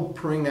 I'll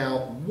bring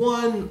out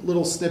one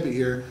little snippet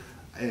here.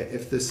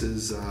 If this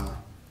is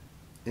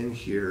in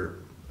here,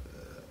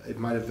 it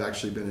might have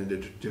actually been in a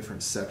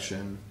different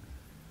section.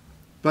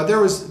 But there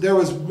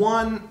was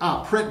one,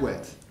 print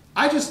width.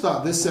 I just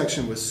thought this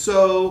section was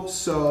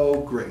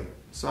so great.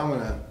 So I'm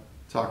going to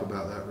talk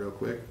about that real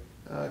quick.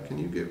 Can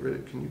you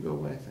go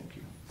away? Thank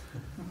you.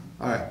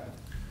 All right.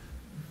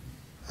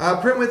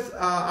 Print width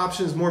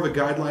option is more of a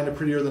guideline to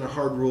Prettier than a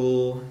hard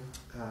rule.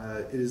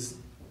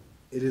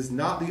 It is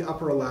not the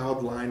upper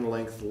allowed line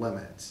length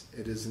limit.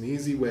 It is an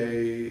easy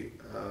way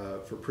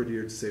for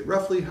Prettier to say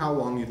roughly how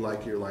long you'd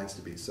like your lines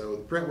to be. So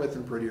the print width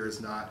in Prettier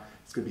is not,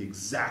 it's going to be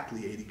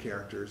exactly 80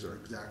 characters or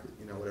exactly,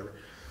 whatever.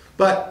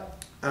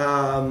 But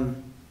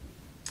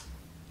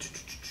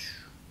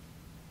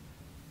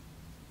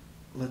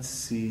let's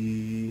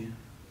see.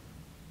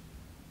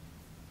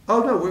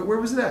 Oh no, where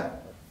was it at?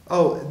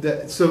 Oh,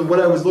 so what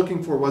I was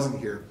looking for wasn't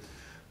here.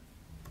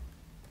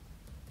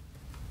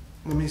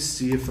 Let me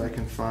see if I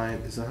can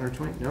find, is it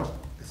 120? No,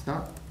 it's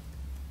not.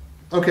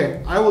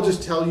 Okay, I will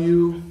just tell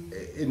you,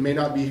 it may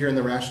not be here in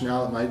the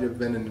rationale, it might have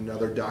been in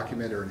another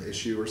document or an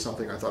issue or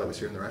something. I thought it was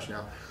here in the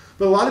rationale.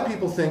 But a lot of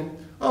people think,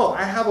 oh,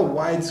 I have a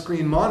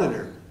widescreen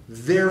monitor,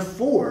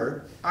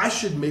 therefore I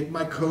should make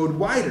my code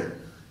wider.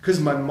 Because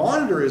my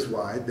monitor is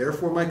wide,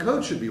 therefore my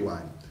code should be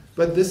wide.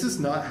 But this is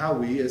not how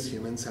we as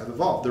humans have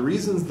evolved. The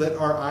reasons that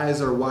our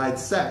eyes are wide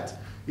set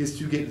is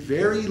to get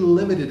very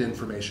limited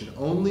information,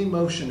 only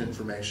motion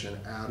information,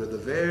 out of the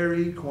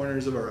very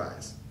corners of our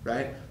eyes,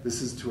 right?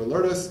 This is to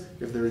alert us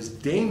if there is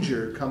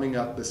danger coming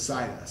up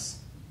beside us,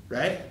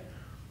 right?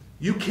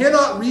 You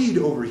cannot read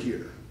over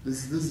here.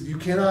 You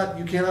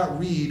cannot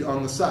read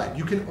on the side.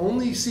 You can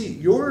only see,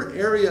 your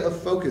area of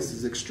focus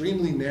is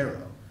extremely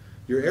narrow.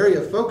 Your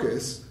area of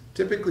focus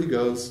typically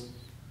goes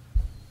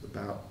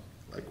about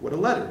like what a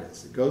letter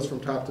is. It goes from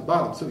top to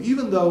bottom. So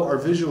even though our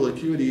visual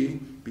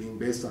acuity, being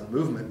based on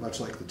movement, much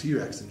like the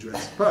T-Rex in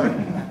Jurassic Park,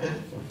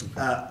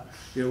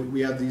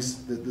 we have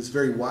this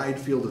very wide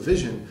field of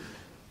vision.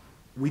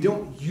 We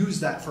don't use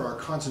that for our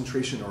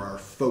concentration or our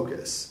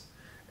focus.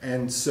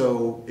 And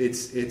so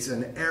it's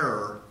an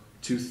error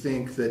to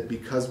think that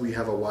because we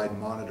have a wide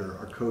monitor,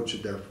 our code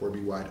should therefore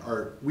be wide.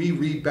 We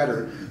read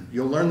better.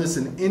 You'll learn this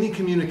in any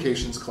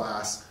communications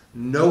class.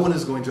 No one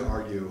is going to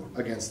argue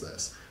against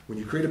this. When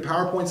you create a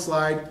PowerPoint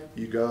slide,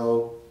 you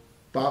go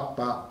bop,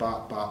 bop,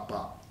 bop, bop,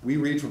 bop. We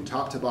read from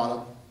top to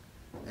bottom,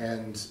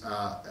 and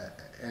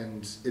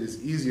it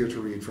is easier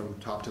to read from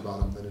top to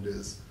bottom than it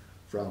is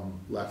from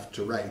left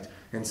to right,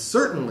 and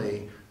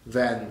certainly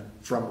than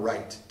from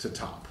right to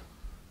top,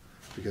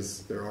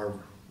 because there are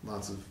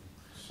lots of...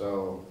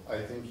 So I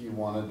think you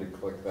wanted to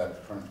click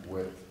that print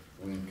width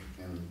link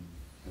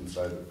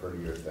inside the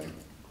Prettier thing.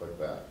 Click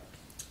that.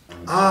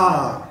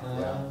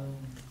 Yeah.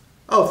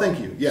 Oh, thank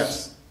you.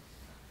 Yes.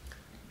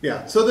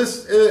 Yeah. So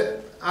this,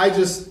 I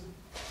just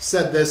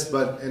said this,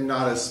 but in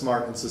not as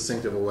smart and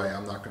succinct of a way.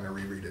 I'm not going to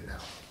reread it now.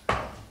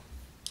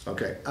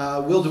 Okay.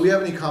 Will, do we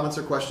have any comments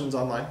or questions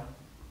online?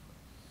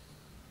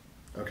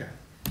 Okay.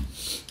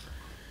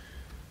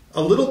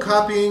 A little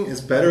copying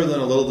is better than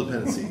a little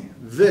dependency.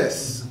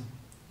 This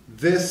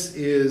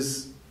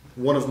is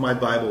one of my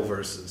Bible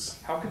verses.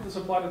 How could this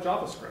apply to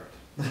JavaScript?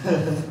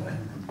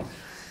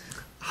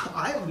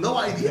 I have no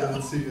idea.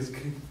 Dependency is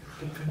king.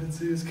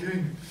 Dependency is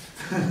king.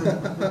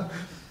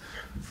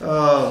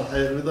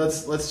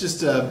 Let's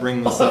just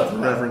bring this up for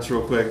reference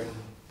real quick.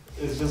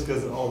 It's just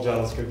because all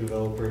JavaScript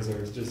developers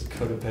are just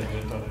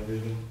codependent on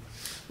everything.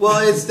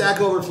 Well, it's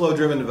Stack Overflow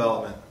driven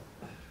development.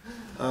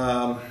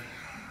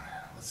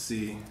 Let's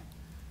see.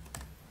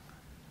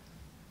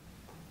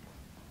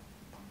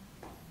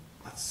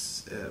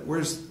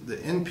 Where's the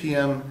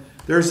NPM?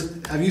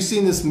 Have you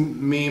seen this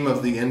meme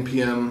of the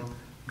NPM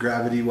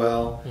gravity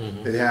well?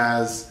 Mm-hmm. It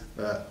has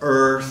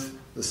Earth,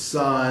 the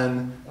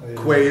sun,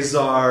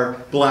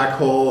 quasar, black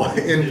hole,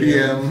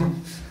 NPM.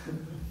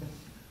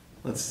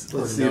 Let's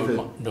see if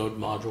it... Node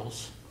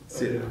modules.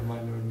 See it. My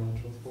node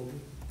modules folder.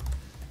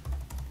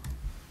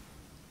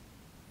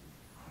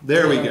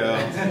 There we go.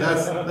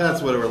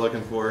 That's what we're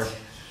looking for.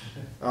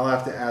 I'll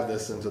have to add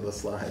this into the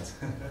slides.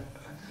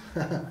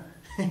 Creating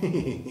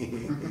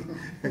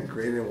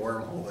a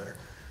wormhole there.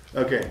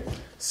 Okay,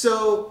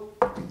 so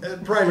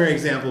primary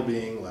example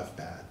being left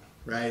pad,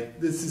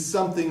 right? This is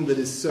something that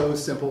is so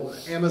simple.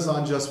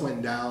 Amazon just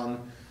went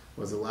down,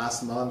 was it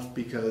last month,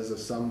 because of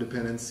some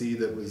dependency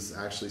that was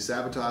actually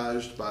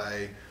sabotaged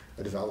by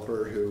a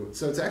developer who,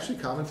 so it's actually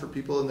common for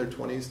people in their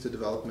 20s to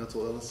develop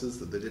mental illnesses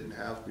that they didn't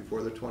have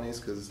before their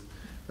 20s, because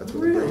that's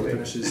when the brain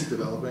finishes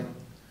developing.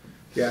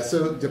 Yeah,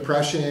 so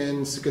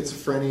depression,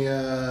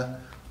 schizophrenia,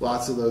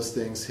 lots of those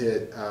things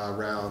hit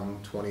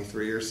around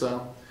 23 or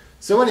so.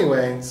 So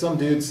anyway, some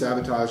dude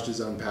sabotaged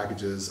his own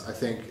packages. I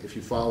think if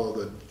you follow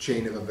the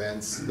chain of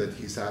events that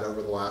he's had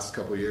over the last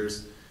couple of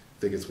years,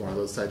 I think it's one of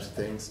those types of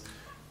things.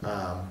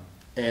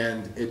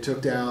 And it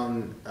took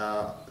down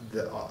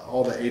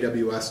all the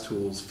AWS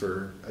tools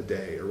for a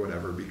day or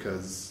whatever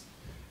because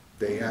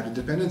they had a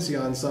dependency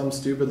on some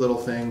stupid little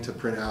thing to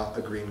print out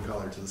a green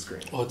color to the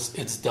screen. Well,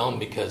 it's dumb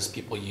because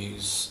people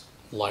use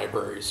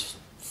libraries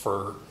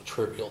for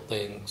trivial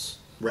things,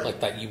 right, like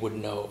that you would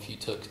know if you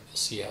took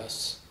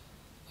CS,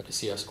 like a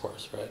CS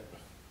course, right?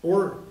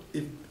 Or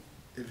if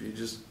you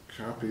just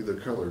copy the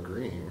color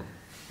green.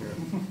 Yeah.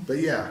 But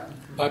yeah.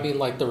 I mean,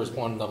 like there was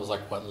one that was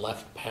like, what,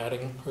 left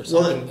padding or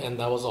something, and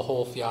that was a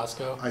whole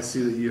fiasco. I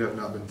see that you have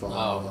not been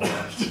following. Oh.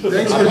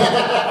 Thanks for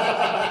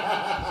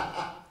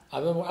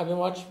I've been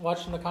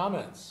watching the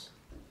comments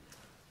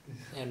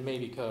and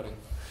maybe coding.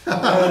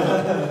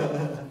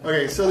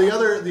 Okay, so the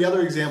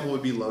other example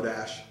would be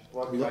Lodash.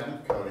 What kind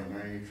of coding?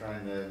 Are you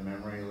trying to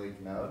memory leak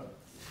Node?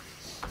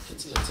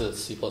 It's a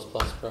C++ program.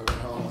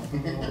 Oh.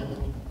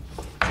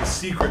 It's a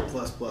secret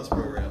 ++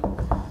 program.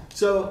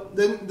 So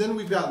then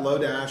we've got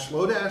Lodash.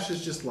 Lodash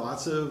is just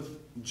lots of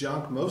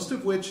junk, most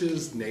of which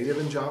is native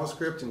in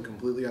JavaScript and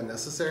completely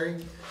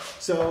unnecessary.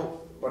 So,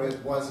 but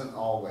it wasn't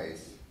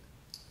always.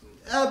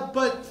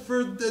 But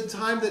for the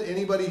time that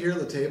anybody here at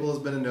the table has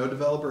been a Node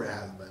developer, it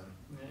has been.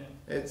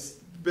 Yeah. It's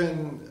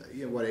been,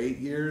 8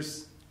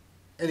 years?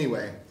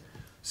 Anyway,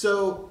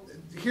 so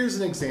here's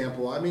an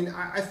example. I mean,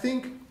 I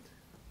think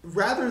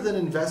rather than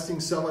investing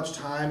so much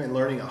time in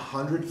learning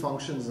 100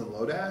 functions in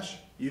Lodash,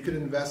 you could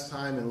invest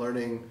time in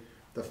learning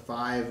the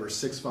 5 or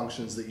 6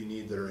 functions that you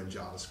need that are in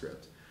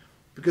JavaScript.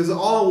 Because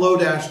all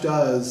Lodash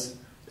does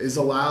is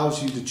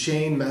allows you to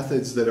chain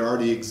methods that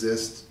already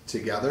exist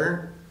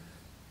together.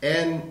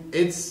 And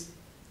it's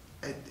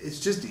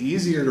just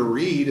easier to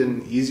read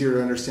and easier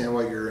to understand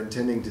what you're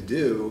intending to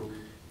do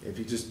if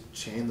you just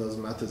chain those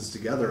methods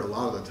together a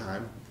lot of the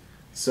time.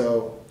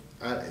 So,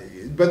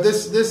 but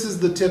this is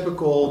the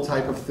typical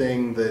type of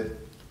thing that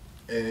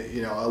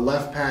a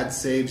left pad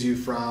saves you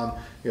from.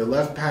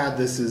 Left pad,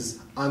 this is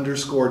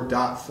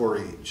 _ for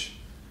each.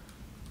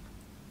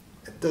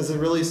 Does it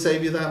really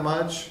save you that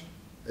much?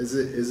 Is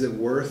it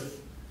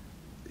worth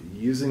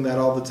using that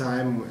all the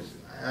time?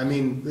 I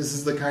mean, this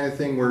is the kind of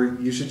thing where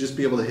you should just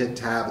be able to hit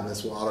tab and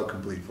this will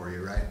autocomplete for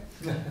you, right?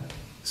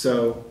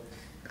 So,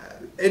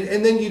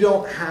 and then you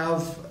don't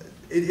have,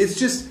 it's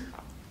just,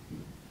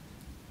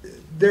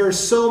 there are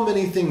so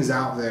many things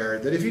out there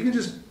that if you can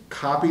just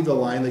copy the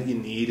line that you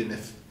need, and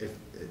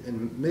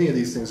many of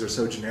these things are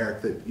so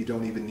generic that you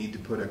don't even need to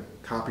put a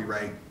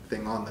copyright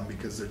thing on them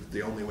because they're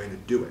the only way to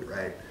do it,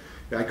 right?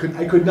 I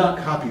could not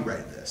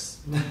copyright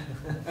this,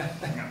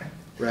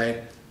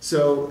 right?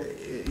 So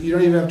you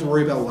don't even have to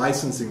worry about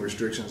licensing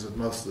restrictions with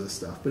most of this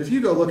stuff. But if you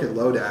go look at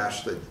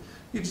Lodash, that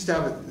you just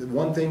have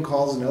one thing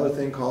calls another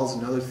thing calls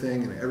another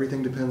thing, and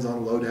everything depends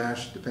on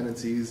Lodash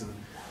dependencies, and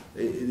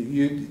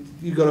you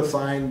go to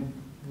find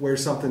where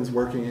something's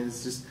working, and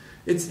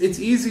it's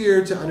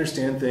easier to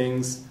understand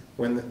things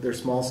when they're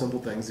small, simple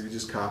things if you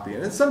just copy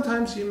it. And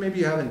sometimes you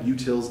maybe have an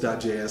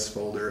utils.js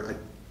folder. I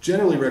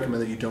generally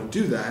recommend that you don't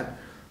do that,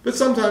 but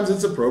sometimes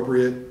it's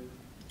appropriate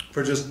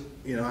for just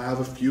have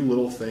a few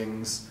little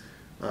things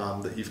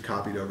that you've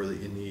copied over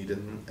that you need,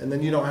 and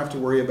then you don't have to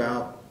worry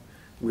about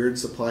weird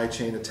supply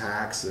chain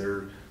attacks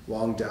or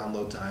long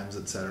download times,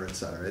 et cetera, et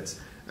cetera.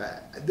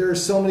 There are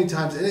so many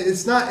times, and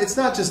it's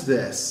not just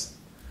this.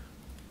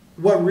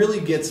 What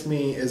really gets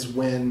me is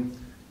when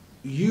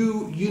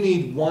you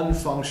need one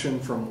function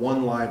from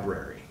one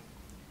library.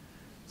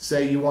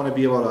 Say you want to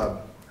be able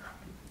to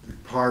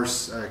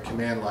parse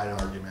command line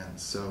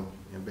arguments, so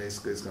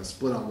basically it's going to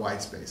split on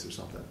white space or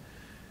something.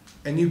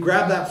 And you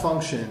grab that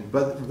function,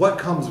 but what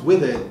comes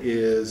with it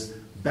is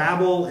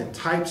Babel and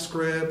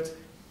TypeScript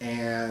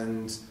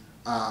and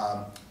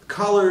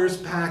colors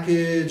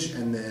package,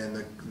 and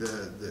then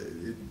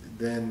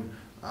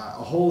a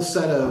whole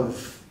suite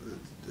of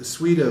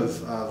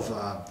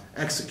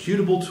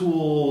executable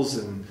tools,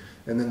 and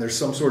then there's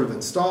some sort of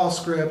install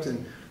script,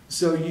 and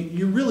so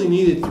you really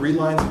needed 3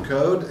 lines of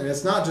code. And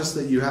it's not just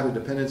that you had a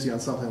dependency on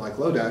something like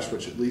Lodash,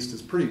 which at least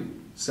is pretty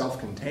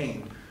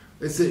self-contained.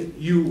 It's that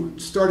you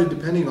started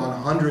depending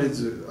on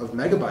hundreds of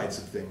megabytes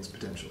of things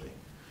potentially.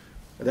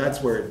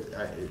 That's where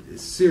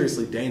it's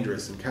seriously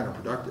dangerous and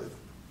counterproductive.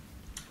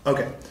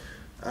 Okay,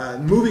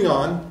 moving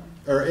on.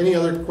 Or any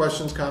other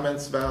questions,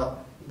 comments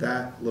about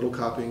that? Little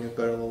copying is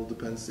better than little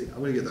dependency. I'm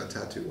going to get that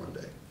tattoo one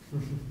day.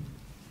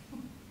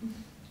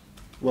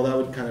 Well, that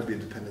would kind of be a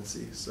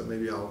dependency, so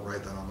maybe I'll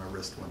write that on my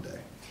wrist one day.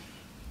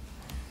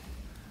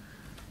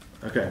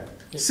 Okay.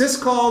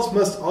 Syscalls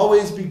must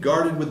always be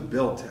guarded with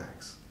build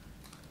tags.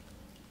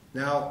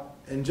 Now,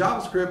 in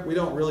JavaScript, we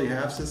don't really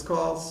have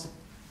syscalls,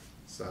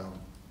 so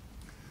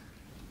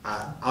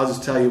I'll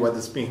just tell you what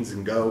this means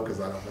in Go because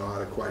I don't know how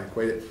to quite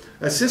equate it.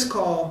 A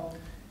syscall,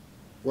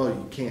 well,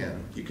 you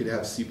can. You could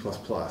have C++. What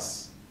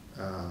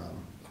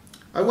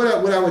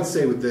I would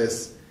say with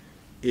this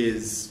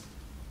is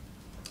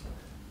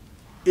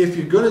if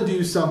you're going to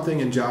do something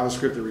in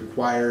JavaScript that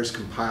requires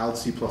compiled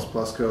C++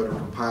 code or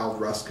compiled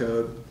Rust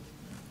code,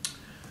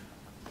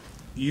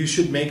 you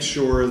should make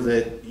sure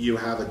that you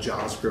have a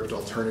JavaScript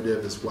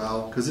alternative as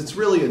well, because it's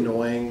really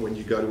annoying when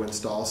you go to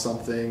install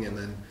something and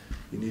then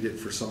you need it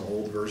for some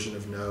old version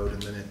of Node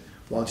and then it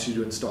wants you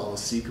to install a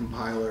C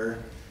compiler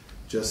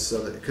just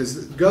so that,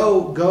 because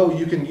Go,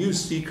 you can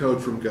use C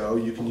code from Go,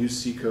 you can use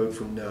C code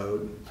from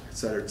Node, et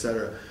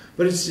cetera,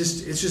 but it's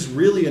just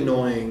really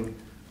annoying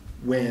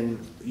when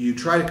you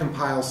try to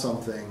compile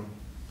something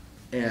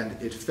and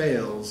it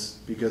fails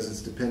because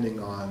it's depending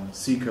on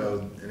C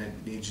code and it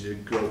needs you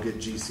to go get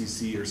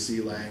GCC or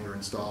CLang or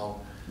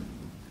install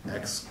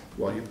X.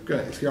 Well,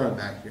 if you're on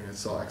Mac, you're going to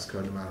install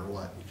Xcode no matter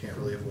what. You can't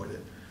really avoid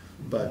it.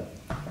 But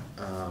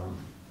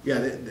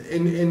yeah,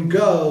 in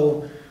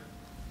Go,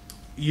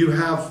 you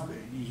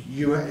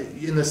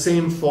in the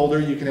same folder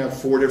you can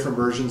have 4 different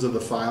versions of the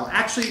file.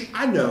 Actually,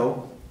 I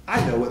know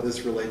what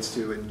this relates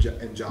to in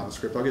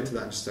JavaScript. I'll get to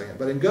that in just a second.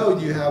 But in Go,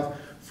 you have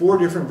 4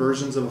 different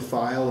versions of a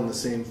file in the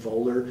same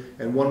folder,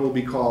 and one will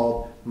be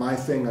called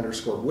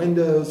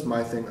mything_Windows,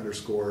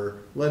 mything_Linux,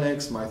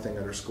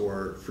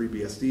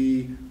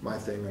 mything_FreeBSD,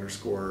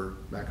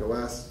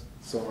 mything_macOS,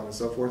 so on and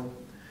so forth.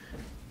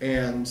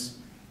 And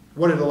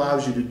what it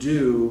allows you to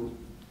do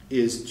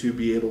is to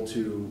be able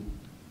to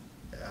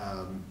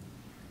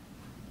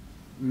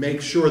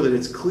make sure that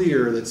it's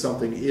clear that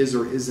something is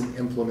or isn't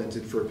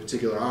implemented for a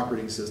particular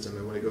operating system,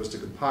 and when it goes to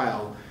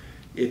compile,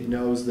 it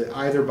knows that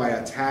either by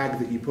a tag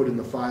that you put in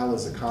the file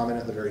as a comment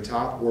at the very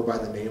top or by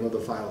the name of the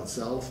file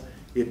itself,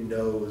 it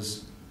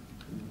knows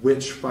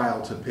which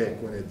file to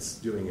pick when it's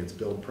doing its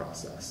build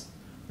process.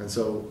 And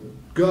so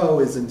Go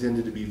is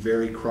intended to be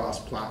very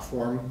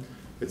cross-platform.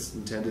 It's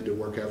intended to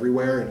work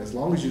everywhere, and as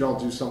long as you don't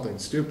do something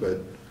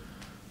stupid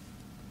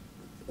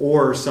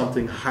or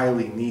something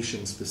highly niche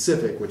and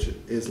specific, which it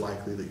is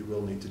likely that you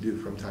will need to do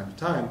from time to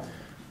time,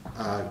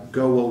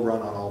 Go will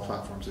run on all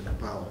platforms and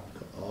compile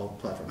on all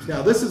platforms.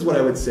 Now, this is what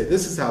I would say.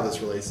 This is how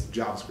this relates to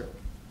JavaScript.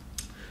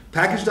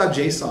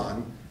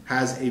 Package.json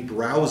has a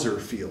browser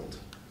field,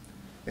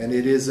 and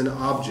it is an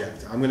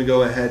object. I'm going to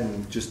go ahead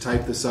and just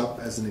type this up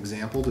as an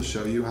example to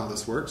show you how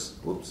this works.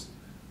 Whoops.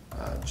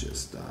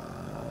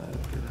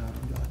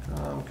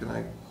 GitHub.com.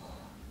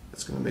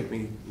 It's going to make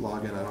me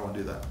log in. I don't want to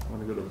do that. I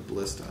want to go to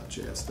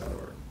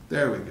bliss.js.org.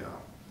 There we go.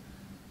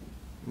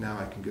 Now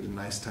I can get a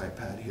nice type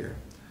pad here.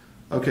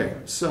 Okay,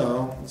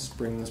 so let's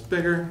bring this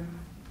bigger.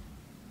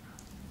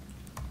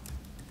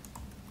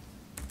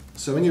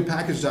 So in your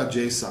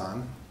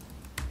package.json,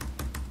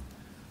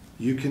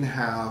 you can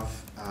have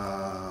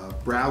a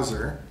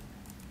browser,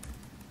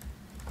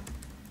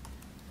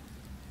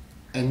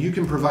 and you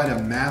can provide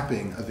a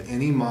mapping of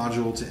any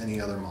module to any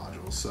other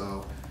module.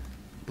 So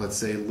let's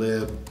say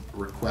lib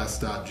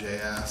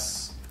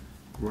request.js.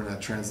 We're going to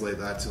translate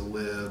that to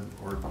lib,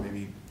 or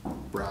maybe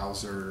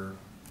browser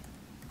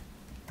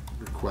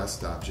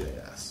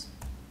request.js.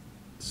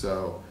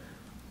 So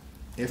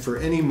if for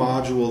any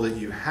module that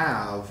you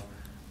have,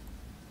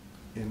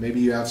 and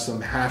maybe you have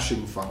some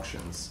hashing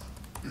functions,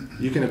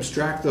 you can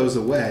abstract those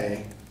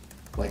away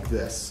like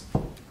this.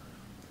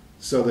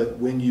 So that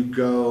when you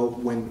go,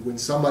 when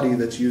somebody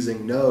that's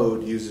using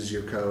Node uses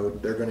your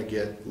code, they're going to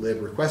get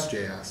lib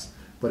request.js.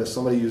 But if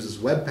somebody uses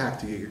Webpack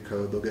to get your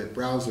code, they'll get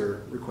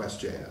browser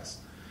request.js.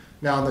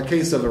 Now, in the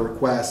case of a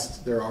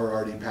request, there are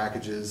already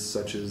packages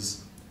such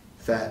as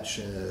fetch.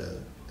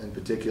 In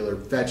particular,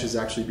 fetch is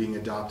actually being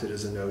adopted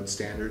as a Node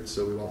standard,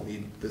 so we won't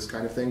need this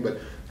kind of thing. But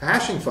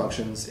hashing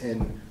functions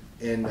in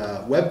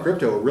web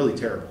crypto are really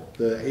terrible.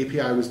 The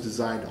API was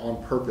designed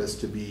on purpose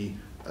to be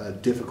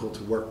difficult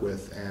to work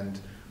with, and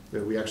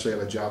we actually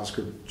have a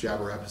JavaScript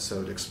Jabber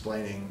episode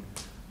explaining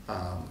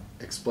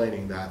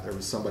that. There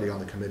was somebody on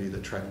the committee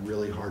that tried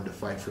really hard to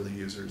fight for the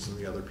users, and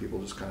the other people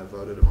just kind of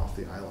voted him off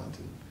the island.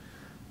 And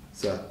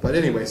so, but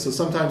anyway, so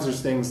sometimes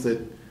there's things that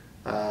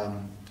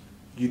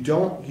you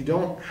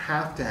don't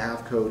have to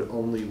have code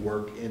only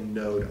work in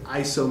Node.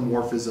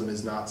 Isomorphism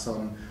is not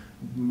some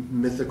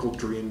mythical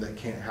dream that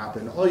can't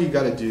happen. All you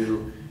got to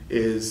do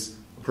is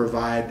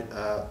provide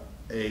a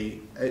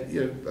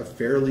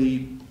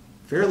fairly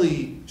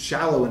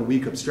shallow and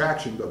weak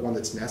abstraction, but one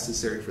that's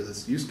necessary for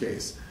this use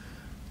case.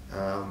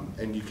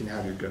 And you can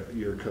have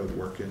your code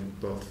work in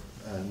both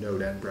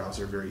Node and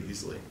browser very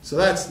easily. So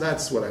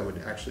that's what I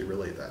would actually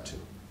relate that to.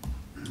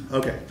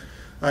 Okay,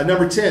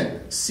 Number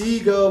 10,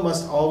 CGO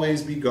must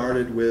always be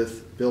guarded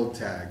with build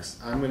tags.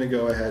 I'm going to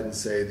go ahead and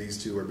say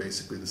these two are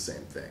basically the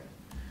same thing,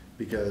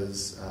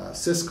 because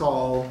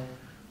syscall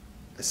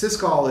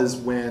is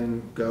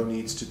when Go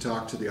needs to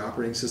talk to the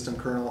operating system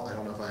kernel. I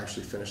don't know if I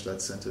actually finished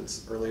that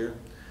sentence earlier.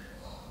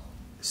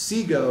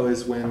 CGO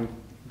is when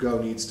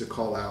Go needs to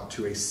call out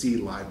to a C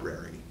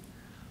library.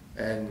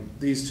 And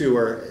these two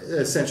are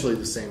essentially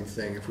the same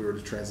thing if we were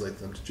to translate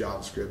them to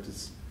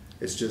JavaScript.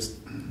 It's just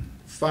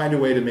find a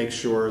way to make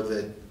sure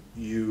that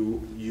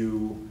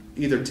you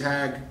either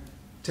tag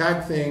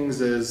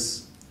things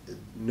as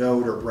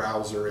Node or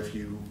browser if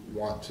you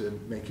want to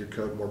make your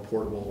code more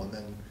portable, and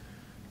then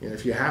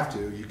if you have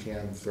to, you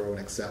can throw an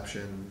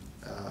exception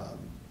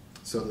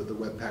so that the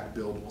Webpack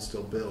build will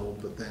still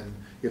build, but then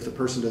if the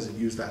person doesn't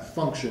use that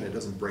function, it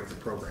doesn't break the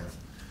program.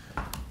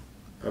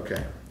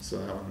 Okay,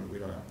 so that one we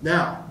don't know.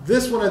 Now,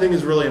 this one I think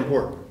is really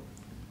important.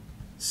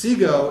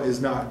 CGO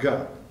is not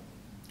Go.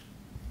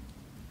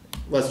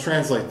 Let's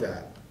translate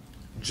that.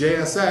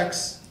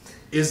 JSX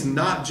is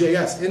not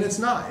JS, and it's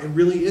not. It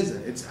really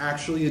isn't. It's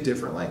actually a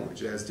different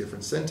language. It has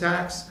different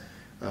syntax.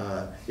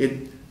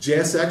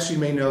 JSX, you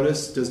may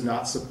notice, does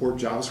not support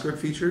JavaScript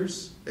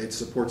features. It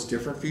supports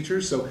different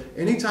features. So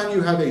anytime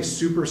you have a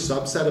super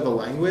subset of a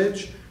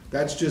language,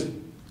 that's just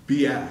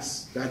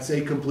BS. That's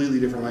a completely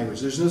different language.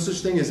 There's no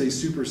such thing as a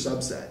super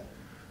subset.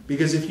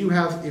 Because if you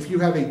have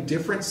a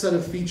different set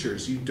of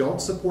features, you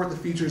don't support the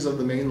features of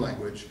the main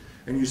language,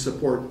 and you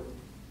support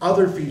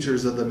other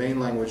features that the main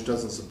language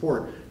doesn't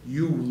support,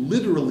 you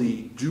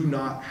literally do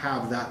not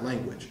have that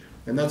language.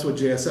 And that's what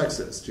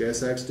JSX is.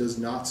 JSX does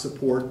not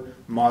support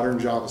modern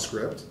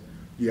JavaScript.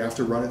 You have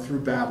to run it through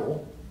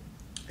Babel.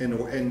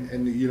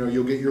 And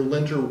you'll get your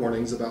linter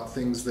warnings about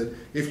things that,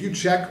 if you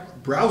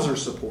check browser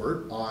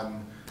support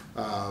on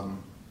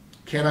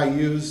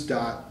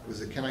caniuse.net,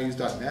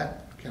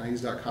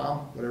 caniuse.com,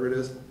 whatever it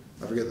is.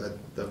 I forget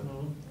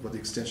what the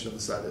extension of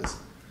the site is.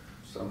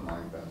 Something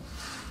like that.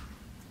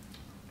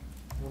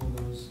 One of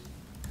those.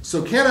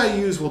 So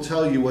caniuse will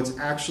tell you what's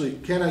actually,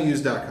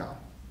 caniuse.com.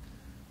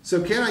 So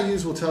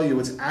caniuse will tell you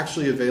what's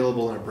actually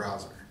available in a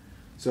browser.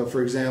 So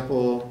for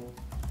example,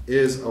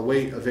 is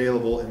await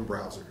available in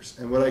browsers?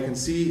 And what I can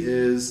see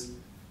is,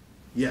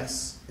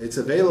 yes, it's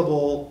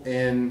available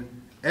in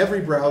every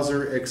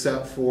browser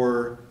except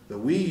for the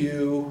Wii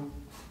U.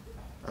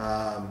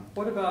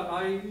 What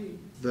about IE?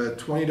 The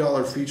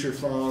 $20 feature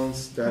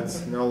phones,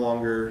 that's no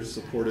longer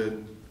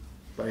supported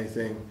by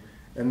anything.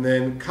 And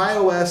then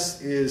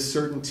KaiOS is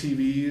certain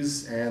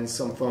TVs and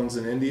some phones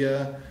in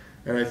India.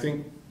 And I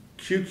think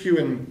QQ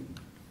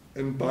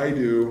and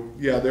Baidu,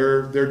 yeah,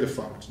 they're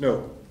defunct.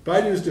 No,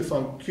 Baidu's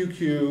defunct.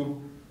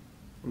 QQ,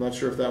 I'm not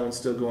sure if that one's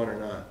still going or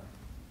not.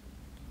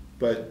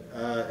 But,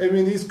 I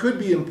mean, these could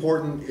be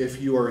important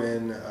if you are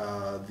in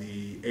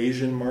the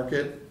Asian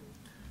market,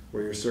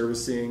 where you're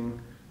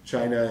servicing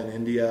China and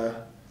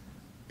India,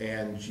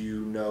 and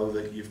you know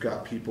that you've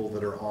got people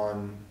that are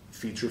on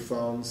feature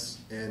phones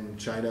in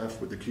China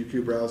with the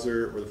QQ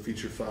browser, or the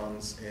feature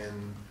phones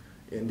in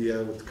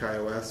India with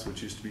KaiOS,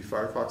 which used to be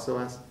Firefox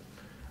OS.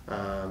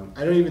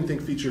 I don't even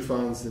think feature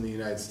phones in the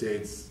United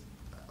States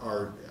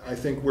are, I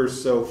think we're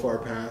so far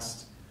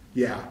past,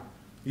 yeah.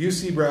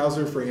 UC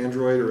browser for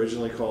Android,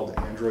 originally called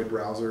Android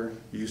browser.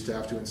 You used to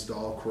have to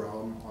install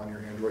Chrome on your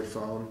Android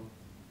phone.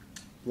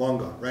 Long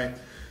gone, right?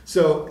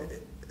 So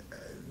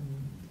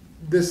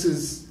this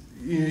is,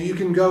 you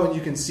can go and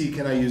you can see,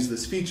 can I use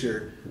this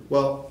feature?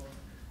 Well,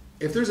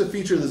 if there's a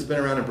feature that's been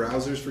around in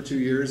browsers for 2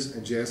 years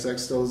and JSX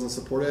still doesn't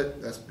support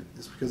it, that's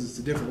because it's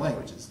a different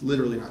language. It's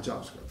literally not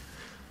JavaScript.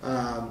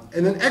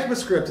 And then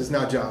ECMAScript is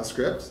not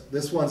JavaScript.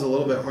 This one's a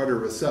little bit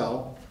harder to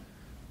sell,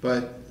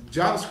 but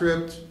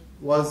JavaScript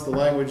was the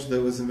language that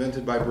was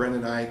invented by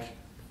Brendan Eich,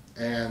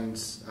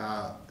 and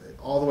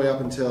all the way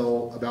up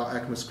until about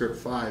ECMAScript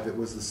 5, it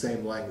was the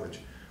same language.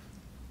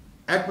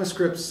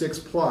 ECMAScript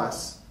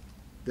 6+,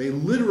 they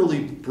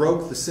literally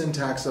broke the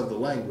syntax of the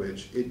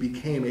language. It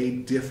became a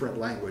different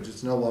language.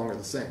 It's no longer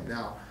the same.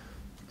 Now,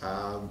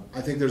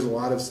 I think there's a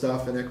lot of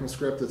stuff in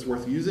ECMAScript that's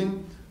worth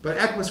using, but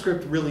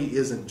ECMAScript really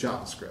isn't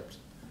JavaScript.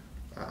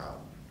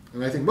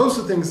 And I think most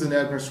of the things in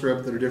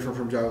ECMAScript that are different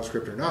from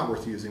JavaScript are not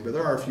worth using, but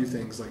there are a few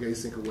things like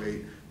async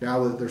await.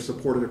 Now that they're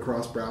supported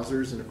across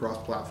browsers and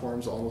across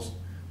platforms almost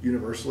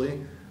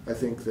universally, I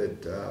think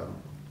that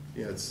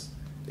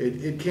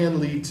it can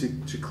lead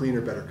to cleaner,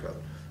 better code.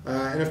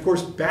 And of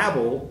course,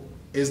 Babel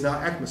is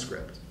not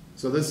ECMAScript.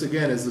 So this,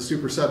 again, is the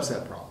super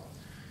subset problem.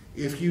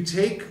 If you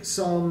take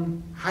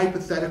some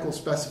hypothetical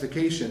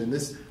specification, and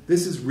this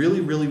is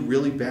really, really,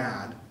 really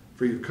bad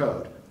for your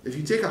code. If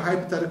you take a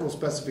hypothetical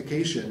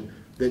specification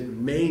that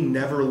may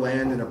never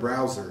land in a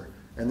browser,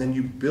 and then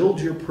you build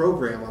your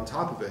program on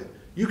top of it,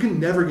 you can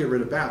never get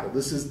rid of Babel.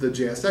 This is the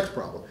JSX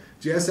problem.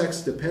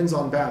 JSX depends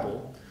on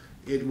Babel.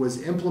 It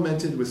was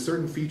implemented with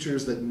certain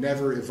features that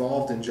never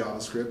evolved in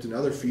JavaScript, and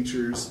other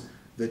features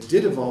that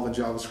did evolve in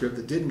JavaScript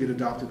that didn't get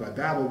adopted by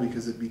Babel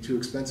because it'd be too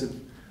expensive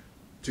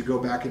to go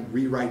back and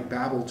rewrite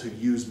Babel to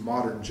use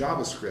modern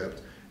JavaScript.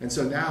 And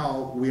so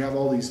now we have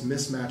all these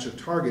mismatch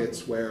of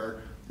targets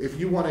where if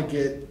you want to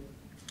get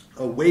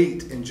a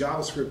weight in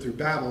JavaScript through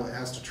Babel, it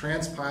has to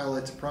transpile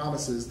it to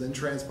promises, then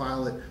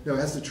transpile it. No, it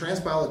has to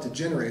transpile it to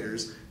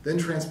generators, then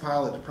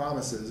transpile it to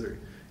promises. Or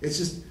it's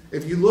just,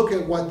 if you look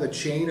at what the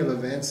chain of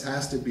events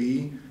has to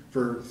be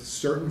for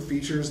certain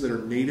features that are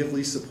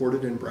natively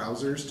supported in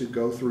browsers to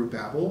go through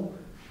Babel,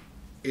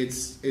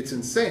 it's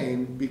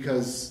insane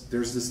because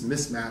there's this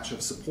mismatch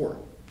of support.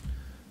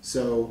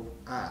 So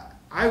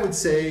I would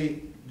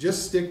say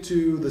just stick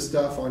to the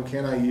stuff on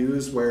Can I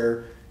Use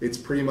where it's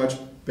pretty much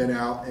been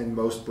out in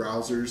most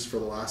browsers for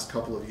the last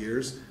couple of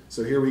years.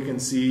 So here we can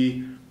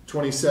see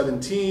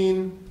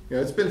 2017,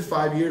 it's been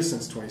 5 years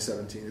since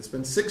 2017. It's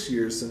been 6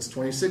 years since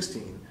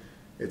 2016.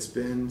 It's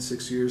been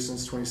 6 years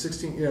since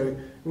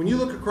 2016. When you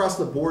look across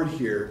the board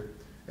here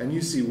and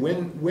you see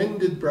when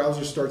did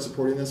browsers start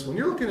supporting this? When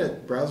you're looking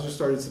at browsers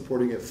started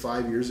supporting it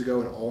 5 years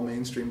ago and all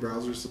mainstream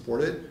browsers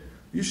support it,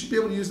 you should be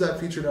able to use that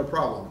feature no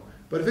problem.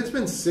 But if it's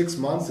been 6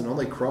 months and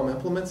only Chrome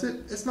implements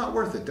it, it's not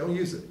worth it. Don't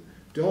use it.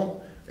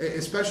 Don't.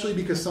 Especially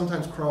because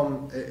sometimes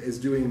Chrome is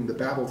doing the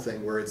Babel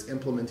thing where it's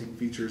implementing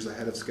features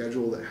ahead of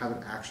schedule that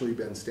haven't actually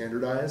been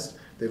standardized.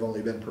 They've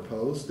only been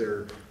proposed.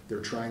 They're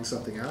trying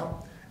something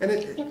out.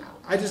 And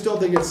I just don't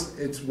think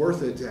it's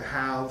worth it to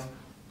have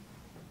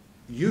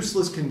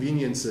useless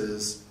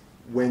conveniences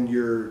when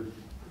you're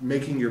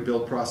making your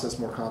build process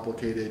more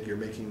complicated, you're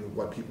making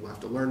what people have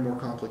to learn more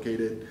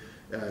complicated,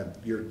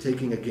 you're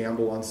taking a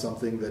gamble on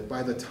something that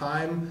by the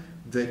time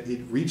that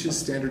it reaches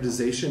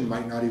standardization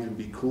might not even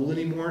be cool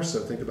anymore. So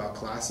think about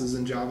classes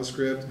in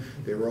JavaScript.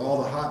 They were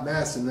all the hot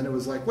mess, and then it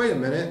was like, wait a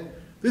minute,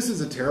 this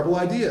is a terrible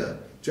idea.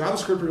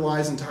 JavaScript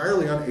relies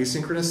entirely on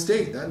asynchronous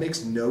state. That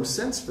makes no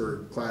sense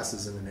for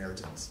classes and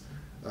inheritance.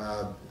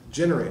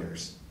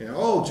 Generators.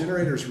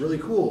 Generators really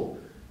cool.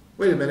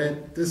 Wait a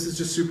minute, this is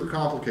just super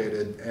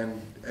complicated and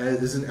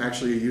it isn't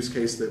actually a use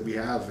case that we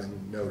have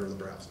in Node or the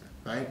browser,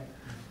 right?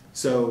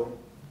 So,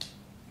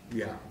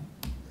 yeah,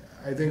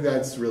 I think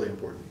that's really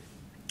important.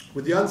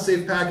 With the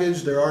unsafe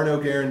package, there are no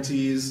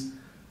guarantees.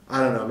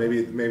 I don't know,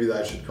 maybe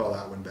I should call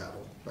that one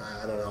Babel.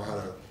 I don't know how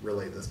to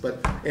relate this.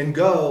 But in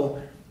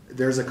Go,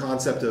 there's a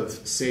concept of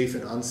safe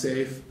and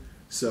unsafe.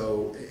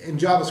 So in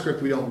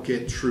JavaScript, we don't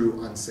get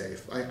true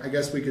unsafe. I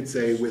guess we could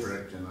say with...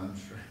 Strict and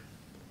unstrict.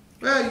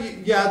 Well,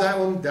 yeah,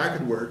 that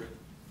could work.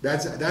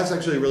 That's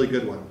actually a really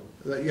good one.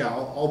 Yeah,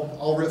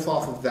 I'll riff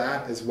off of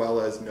that as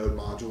well as Node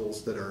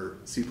modules that are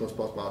C++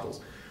 modules.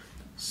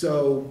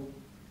 So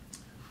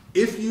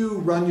if you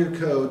run your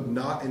code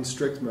not in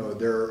strict mode,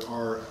 there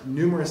are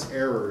numerous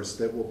errors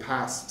that will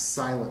pass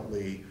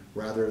silently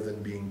rather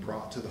than being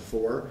brought to the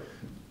fore.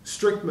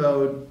 Strict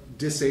mode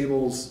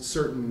disables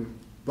certain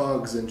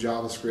bugs in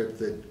JavaScript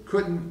that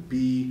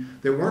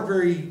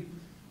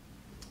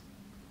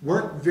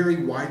weren't very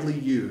widely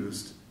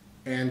used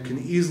and can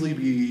easily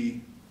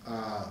be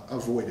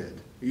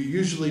avoided.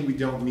 Usually we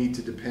don't need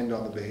to depend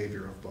on the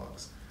behavior of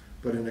bugs.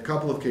 But in a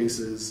couple of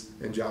cases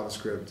in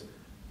JavaScript,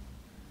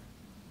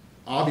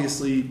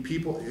 obviously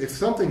if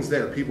something's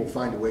there, people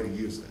find a way to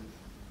use it,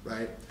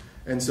 right?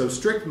 And so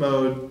strict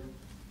mode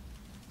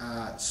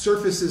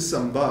surfaces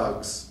some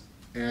bugs,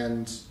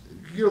 and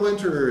your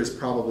linter is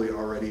probably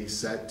already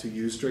set to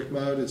use strict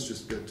mode. It's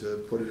just good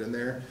to put it in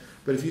there.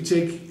 But if you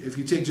take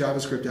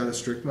JavaScript out of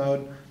strict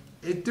mode,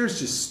 there's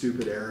just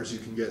stupid errors you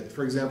can get.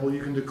 For example,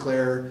 you can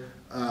declare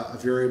a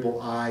variable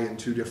I in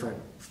 2 different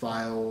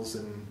files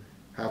and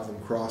have them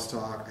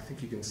crosstalk. I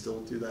think you can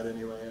still do that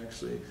anyway,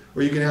 actually.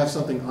 Or you can have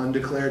something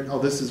undeclared. Oh,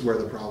 this is where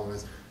the problem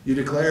is. You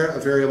declare a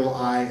variable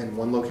I in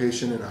one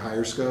location in a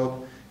higher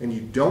scope, and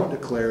you don't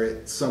declare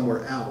it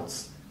somewhere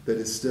else that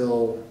is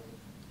still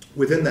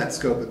within that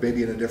scope, but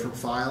maybe in a different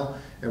file.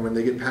 And when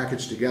they get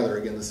packaged together,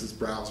 again, this is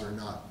browser,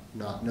 not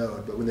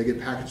Node, but when they get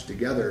packaged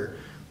together,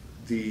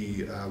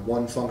 the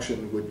one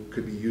function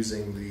could be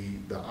using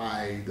the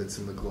I that's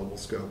in the global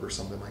scope or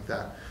something like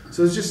that.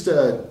 So it's just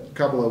a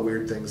couple of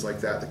weird things like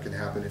that can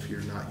happen if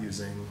you're not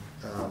using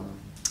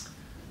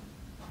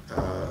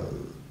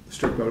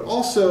strict mode.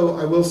 Also,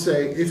 I will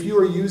say if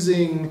you're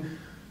using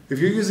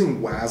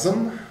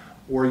WASM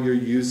or you're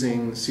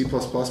using C++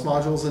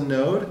 modules in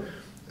Node,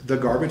 the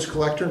garbage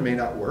collector may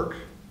not work.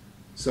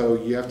 So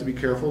you have to be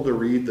careful to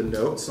read the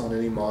notes on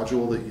any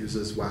module that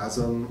uses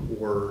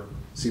WASM or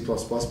C++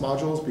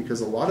 modules,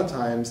 because a lot of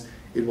times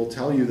it will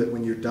tell you that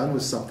when you're done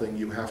with something,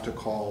 you have to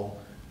call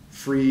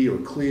free or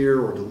clear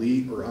or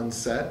delete or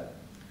unset.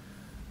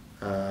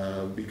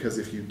 Because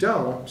if you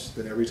don't,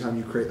 then every time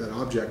you create that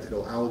object,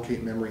 it'll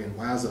allocate memory in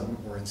WASM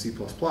or in C++,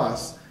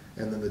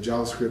 and then the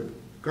JavaScript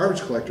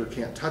garbage collector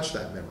can't touch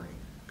that memory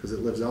because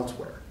it lives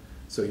elsewhere.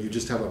 So you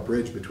just have a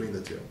bridge between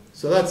the two.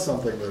 So that's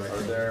something that I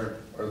think.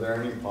 Are there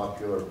any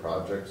popular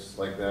projects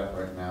like that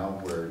right now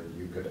where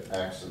you could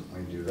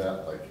accidentally do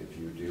that? Like if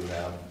you do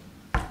have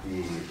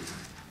the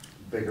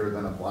bigger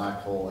than a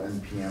black hole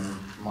NPM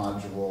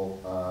module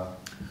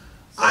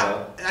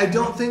I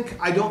don't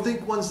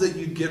think ones that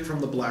you'd get from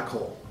the black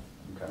hole.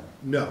 Okay.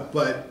 No,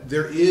 but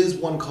there is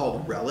one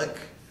called Relic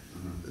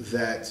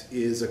that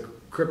is a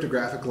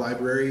cryptographic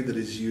library that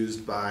is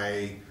used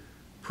by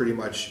pretty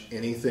much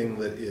anything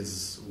that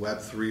is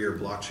Web3 or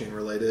blockchain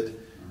related.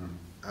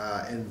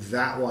 And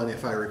that one,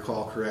 if I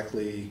recall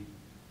correctly,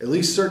 at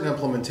least certain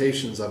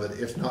implementations of it,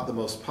 if not the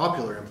most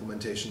popular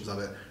implementations of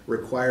it,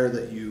 require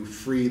that you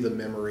free the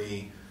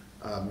memory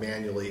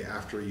manually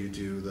after you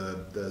do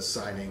the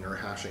signing or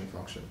hashing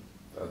function.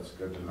 That's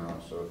good to know.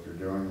 So if you're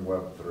doing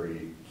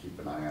Web3, keep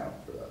an eye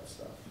out for that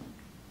stuff.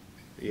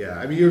 Yeah,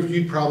 I mean,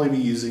 you'd probably be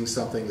using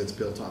something that's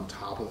built on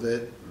top of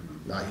it,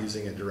 not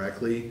using it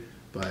directly.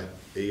 But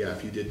yeah,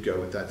 if you did go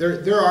with that,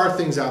 there are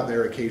things out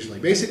there occasionally.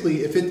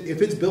 Basically, if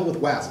it's built with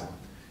WASM,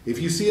 if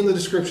you see in the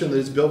description that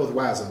it's built with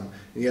WASM,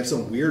 and you have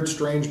some weird,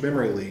 strange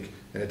memory leak,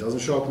 and it doesn't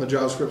show up in the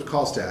JavaScript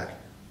call stack,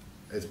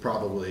 it's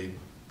probably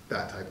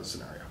that type of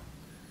scenario.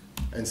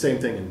 And same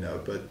thing in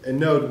Node. But in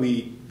Node,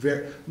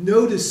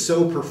 Node is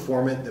so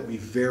performant that we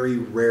very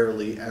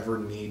rarely ever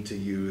need to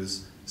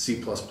use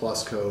C++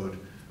 code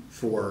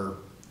for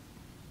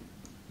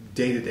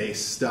day-to-day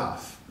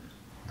stuff.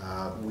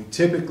 We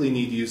typically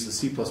need to use the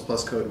C++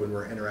 code when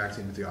we're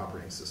interacting with the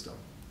operating system,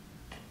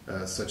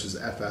 such as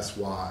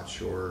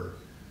FSWatch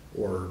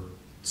or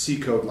C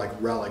code like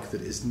Relic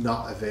that is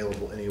not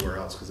available anywhere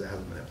else because it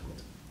hasn't been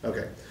implemented.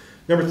 Okay.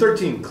 Number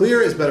 13, clear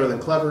is better than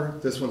clever.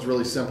 This one's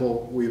really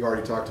simple. We've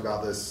already talked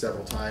about this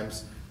several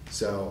times,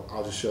 so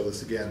I'll just show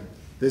this again.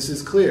 This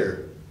is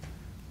clear.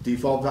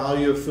 Default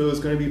value of foo is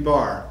going to be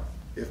bar.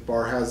 If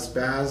bar has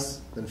baz,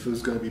 then foo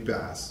is going to be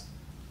baz.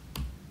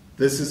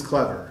 This is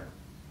clever.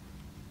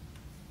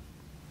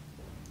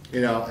 You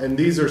know, and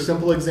these are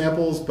simple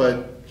examples,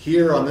 but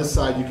here on this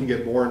side you can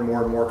get more and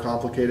more and more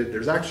complicated.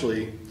 There's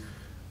actually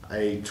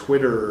a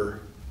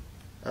Twitter,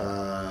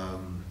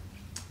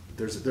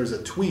 there's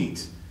a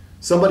tweet.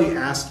 Somebody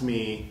asked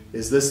me,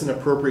 is this an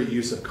appropriate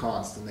use of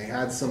const? And they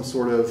had some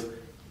sort of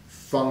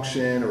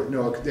function, or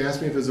no, they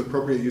asked me if it was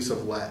appropriate use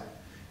of let.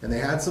 And they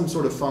had some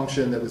sort of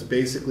function that was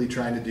basically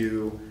trying to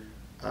do,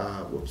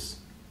 I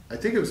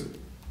think it was,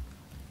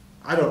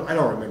 I don't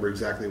remember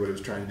exactly what it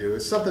was trying to do.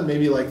 It's something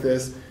maybe like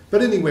this.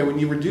 But anyway, when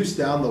you reduce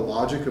down the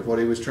logic of what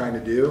he was trying to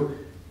do,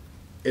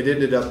 it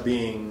ended up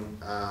being,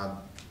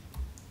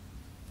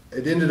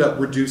 it ended up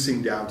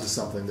reducing down to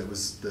something that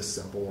was this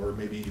simple, or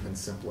maybe even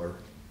simpler.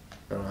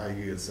 I don't know how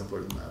you get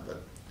simpler than that,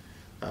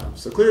 but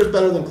so clear is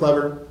better than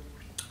clever.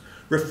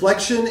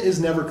 Reflection is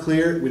never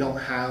clear. We don't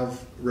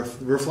have,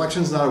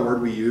 reflection is not a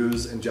word we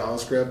use in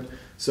JavaScript.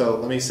 So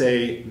let me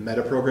say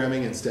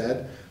metaprogramming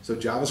instead. So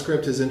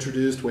JavaScript has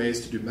introduced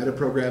ways to do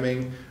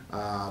metaprogramming,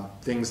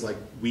 things like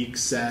weak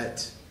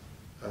set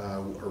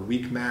or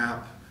weak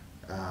map,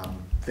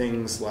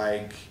 things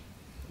like,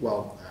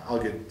 well, I'll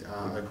get...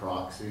 the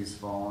proxies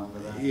fall into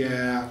that?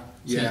 Yeah, So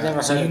yeah. you've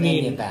never So heard you of need-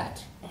 any of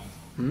that?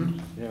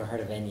 You've never heard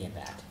of any of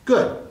that?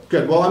 Good,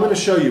 good. Well, I'm going to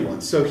show you one.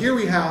 So here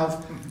we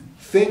have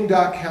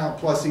thing.count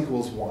plus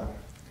equals 1.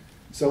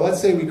 So let's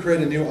say we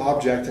create a new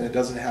object and it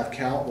doesn't have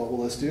count. What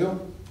will this do?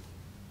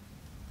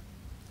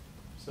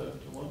 Set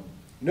it to 1,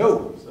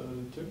 No, set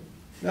it to 2.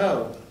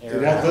 no. It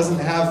Error. doesn't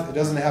have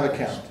a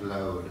count.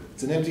 Explode.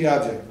 It's an empty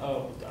object.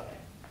 Oh, die.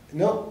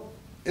 Nope.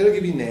 It'll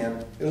give you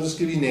nan. It'll just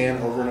give you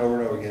nan over and over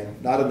and over again.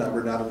 Not a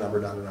number, not a number,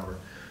 not a number.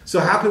 So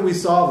how can we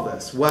solve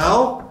this?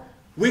 Well,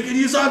 we could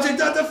use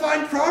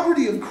object.define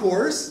property, of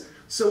course.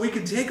 So we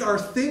could take our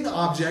thing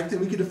object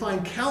and we could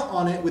define count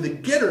on it with a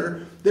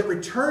getter that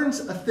returns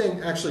a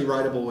thing. Actually,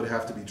 writable would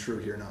have to be true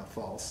here, not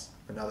false.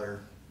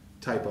 Another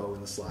typo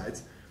in the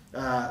slides.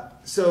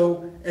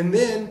 And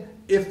then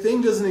if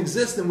thing doesn't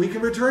exist, then we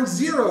can return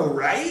 0,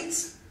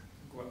 right?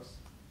 Gross.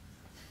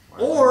 Why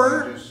Or-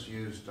 don't we just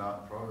use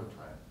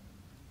 .prototype?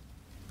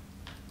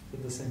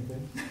 Did the same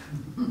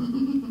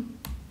thing.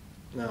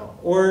 No.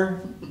 Or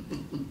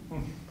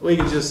we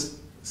could just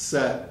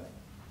set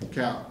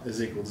count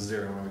is equal to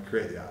 0 when we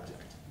create the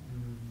object.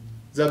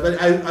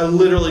 But I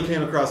literally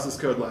came across this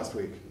code last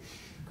week.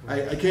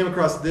 I came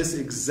across this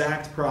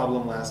exact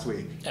problem last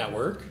week. At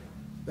work?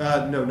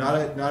 No, not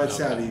at Okay.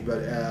 Savvy,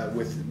 but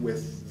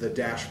with the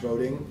dash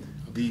voting.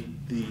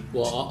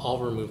 Well, I'll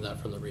remove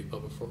that from the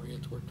repo before we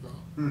get to work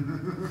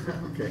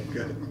tomorrow. Okay,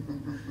 good.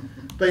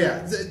 But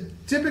yeah,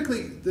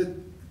 typically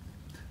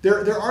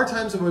there are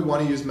times when we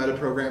want to use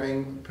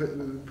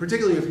metaprogramming,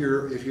 particularly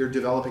if you're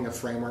developing a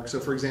framework. So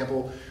for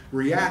example,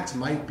 React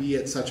might be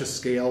at such a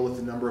scale with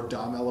the number of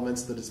DOM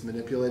elements that it's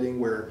manipulating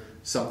where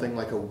something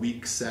like a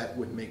weak set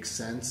would make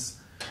sense.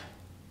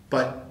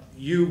 But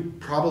you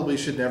probably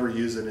should never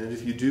use it, and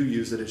if you do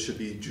use it, it should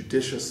be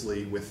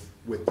judiciously with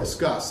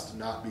disgust,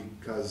 not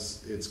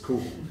because it's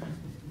cool.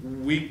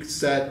 Weak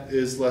set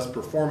is less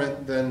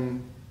performant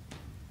than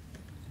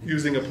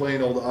using a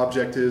plain old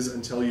object is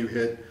until you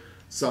hit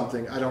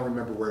something. I don't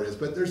remember where it is,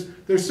 but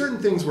there's certain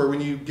things where when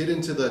you get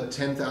into the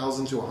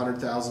 10,000 to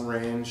 100,000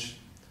 range,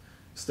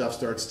 stuff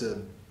starts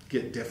to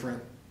get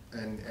different,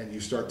 and you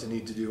start to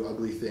need to do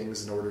ugly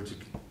things in order to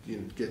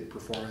get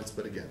performance.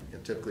 But again,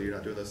 typically you're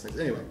not doing those things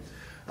anyway.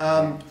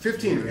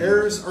 15,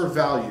 errors or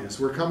values.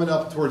 We're coming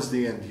up towards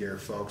the end here,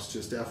 folks.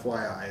 Just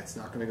FYI, it's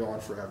not going to go on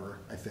forever,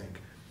 I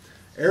think.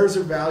 Errors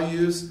or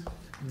values.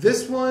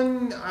 This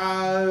one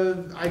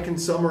I can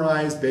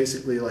summarize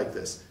basically like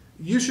this.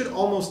 you should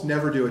almost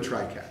never do a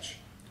try-catch.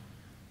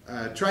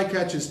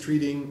 Try-catch is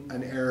treating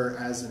an error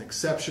as an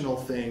exceptional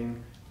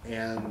thing,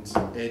 and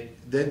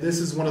this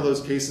is one of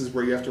those cases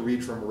where you have to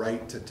read from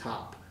right to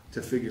top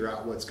to figure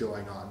out what's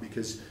going on,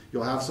 because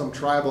you'll have some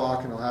try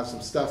block and you'll have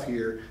some stuff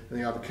here, and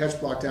you'll have a catch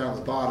block down at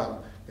the bottom,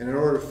 and in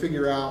order to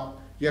figure out,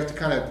 you have to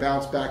kind of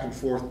bounce back and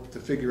forth to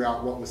figure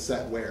out what was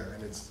set where,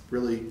 and it's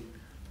really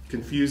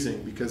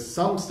confusing because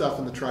some stuff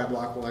in the try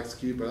block will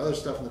execute, but other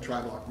stuff in the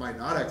try block might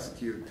not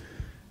execute.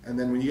 And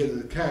then when you get to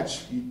the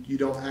catch, you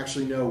don't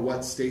actually know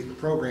what state the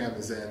program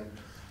is in.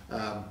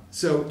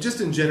 So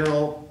just in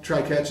general,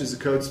 try-catch is a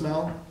code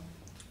smell.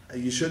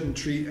 You shouldn't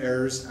treat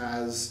errors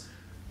as,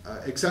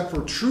 except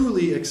for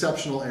truly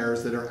exceptional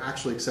errors that are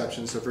actually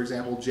exceptions. So for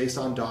example,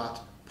 JSON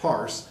dot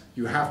parse,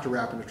 you have to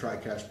wrap in a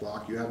try-catch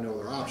block. You have no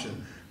other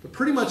option. But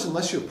pretty much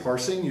unless you're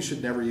parsing, you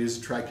should never use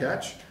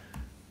try-catch.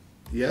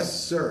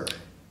 Yes, sir.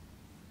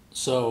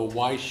 So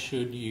why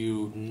should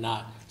you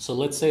not? So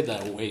let's say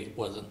that await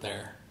wasn't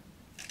there.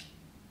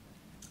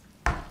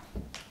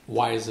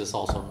 Why is this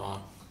also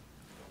wrong?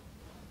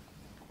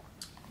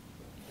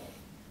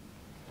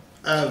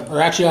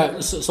 Or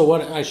actually, so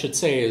what I should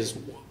say is,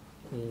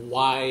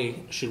 why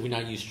should we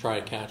not use try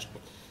catch?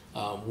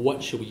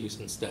 What should we use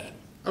instead?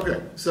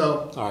 Okay,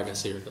 so I can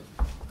see it.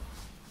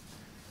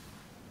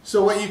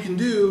 So what you can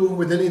do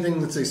with anything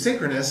that's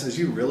asynchronous is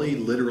you really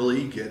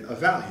literally get a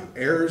value.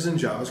 Errors in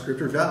JavaScript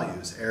are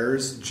values.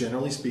 Errors,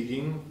 generally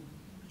speaking,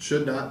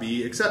 should not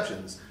be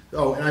exceptions.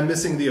 Oh, and I'm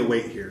missing the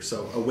await here.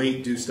 So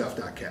await do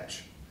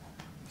stuff.catch.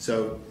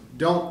 So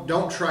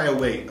don't try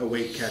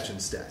await catch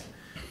instead.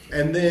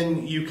 And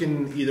then you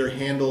can either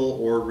handle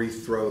or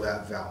rethrow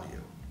that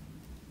value.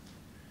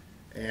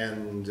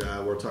 And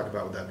we'll talk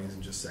about what that means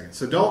in just a second.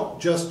 So don't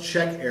just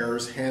check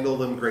errors, handle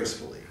them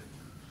gracefully.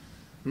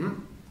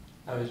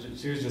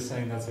 She was just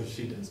saying that's what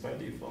she does by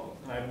default.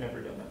 I've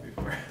never done that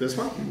before. This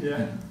one?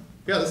 Yeah.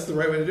 Yeah, this is the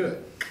right way to do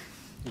it.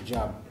 Good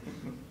job.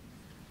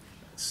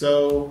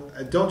 So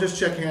don't just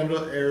check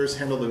errors,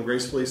 handle them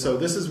gracefully. So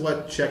this is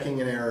what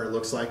checking an error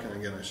looks like. And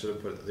again, I should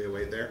have put the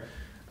await there.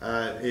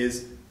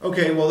 Is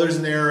okay. Well, there's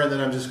an error, and then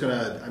I'm just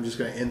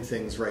gonna end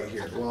things right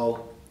here.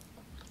 Well,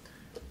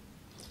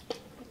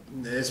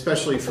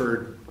 especially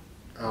for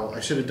I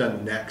should have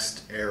done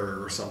next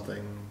error or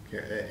something.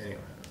 Here, anyway.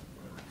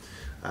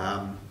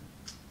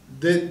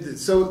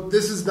 So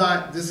this is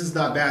not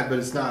bad, but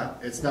it's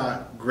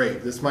not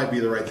great. This might be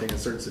the right thing in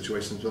certain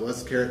situations, but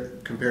let's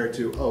compare it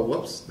to, oh,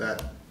 whoops,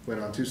 that went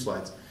on 2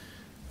 slides.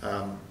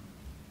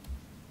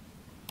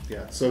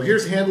 Yeah, so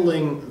here's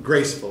handling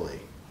gracefully.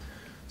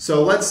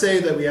 So let's say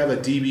that we have a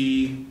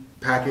DB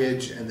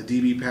package, and the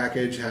DB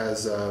package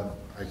has, I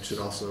should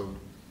also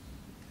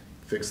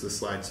fix this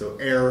slide, so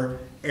error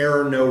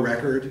no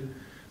record.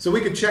 So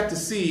we could check to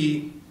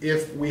see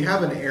if we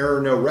have an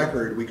error no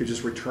record, we could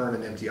just return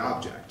an empty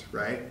object,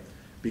 right?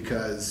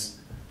 Because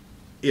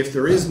if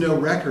there is no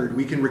record,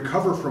 we can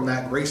recover from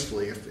that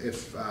gracefully.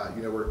 If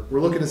you know, we're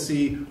looking to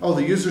see, oh,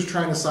 the user's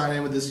trying to sign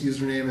in with this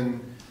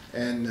username,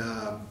 and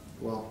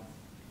well,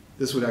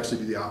 this would actually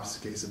be the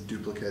opposite case of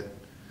duplicate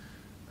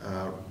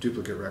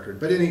record.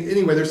 But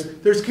anyway,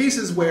 there's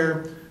cases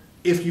where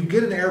if you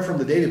get an error from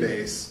the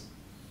database,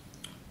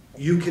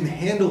 you can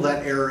handle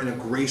that error in a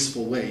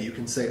graceful way. You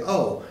can say,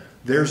 oh,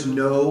 there's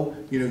no,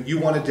 you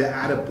wanted to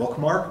add a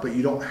bookmark, but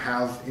you don't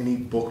have any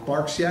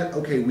bookmarks yet.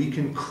 Okay, we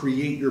can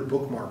create your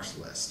bookmarks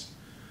list.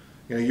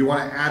 You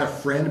want to add a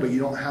friend, but you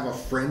don't have a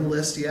friend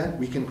list yet.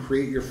 We can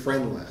create your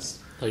friend list.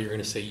 Oh, you're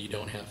going to say you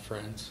don't have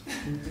friends.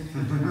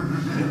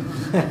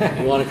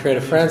 You want to create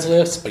a friends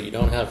list, but you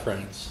don't have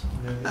friends.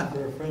 No need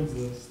for a friends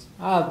list.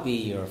 I'll be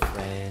your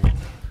friend.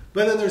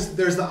 But then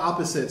there's the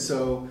opposite.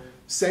 So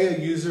say a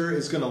user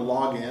is going to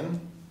log in,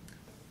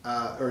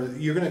 or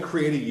you're going to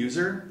create a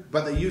user,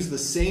 but they use the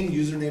same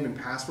username and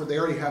password. They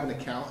already have an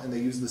account, and they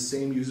use the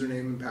same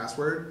username and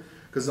password.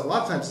 Because a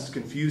lot of times it's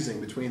confusing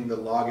between the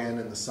login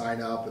and the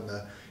sign up and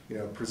the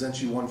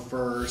present you one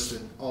first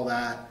and all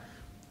that.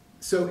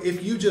 So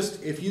if you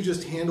just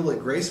handle it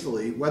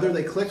gracefully, whether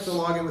they click the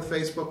login with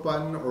Facebook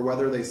button or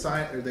whether they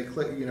sign or they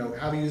click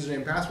have a username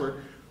and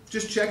password,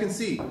 just check and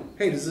see.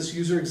 Hey, does this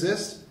user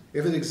exist?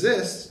 If it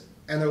exists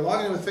and they're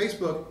logging in with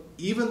Facebook,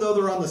 even though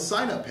they're on the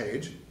sign up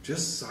page,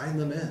 just sign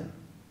them in.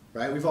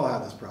 Right? We've all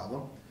had this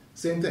problem.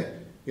 Same thing.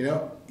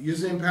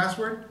 Username and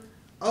password.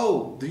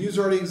 Oh, the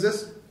user already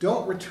exists.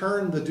 Don't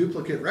return the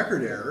duplicate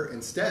record error.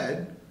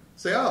 Instead,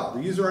 say, oh,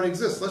 the user already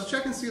exists. Let's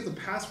check and see if the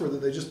password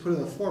that they just put in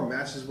the form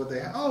matches what they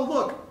have. Oh,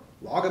 look,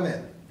 log them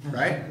in,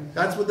 right?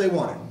 That's what they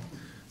wanted.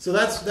 So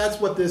that's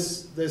what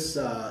this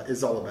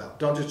is all about.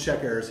 Don't just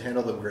check errors,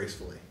 handle them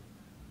gracefully.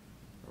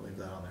 I'll leave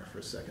that on there for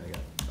a second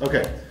again.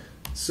 Okay,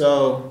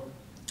 so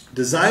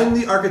design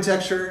the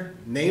architecture,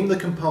 name the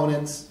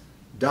components,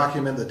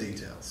 document the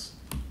details.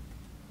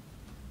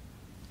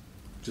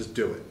 Just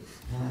do it.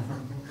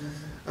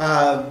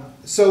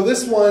 So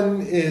this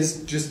one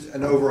is just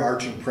an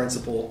overarching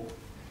principle.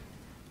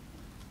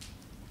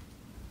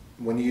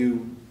 When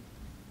you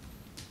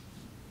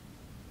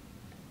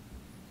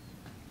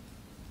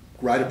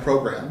write a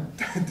program,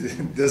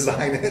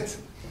 design it,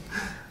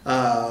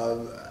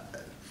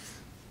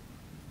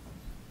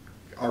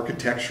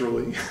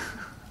 architecturally.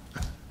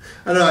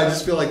 I don't know, I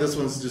just feel like this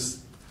one's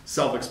just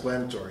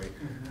self-explanatory.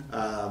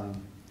 I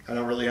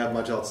don't really have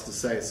much else to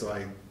say, so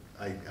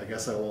I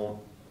guess I won't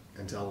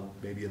until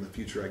maybe in the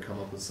future I come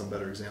up with some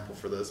better example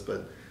for this.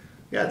 But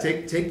yeah,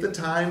 take the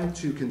time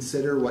to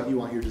consider what you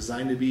want your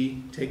design to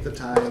be. Take the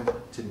time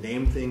to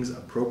name things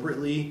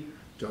appropriately.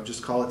 Don't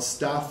just call it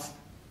stuff.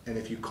 And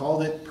if you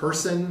called it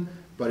person,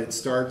 but it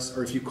starts,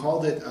 or if you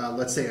called it,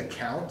 let's say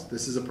account,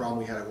 this is a problem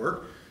we had at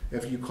work.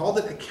 If you called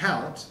it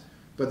account,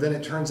 but then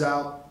it turns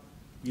out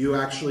you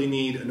actually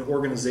need an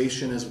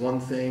organization as one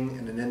thing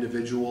and an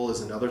individual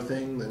as another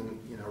thing, then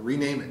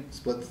rename it,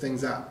 split the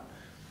things out,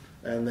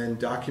 and then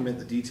document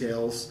the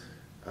details,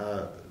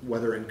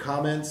 whether in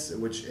comments,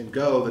 which in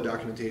Go the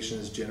documentation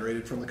is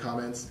generated from the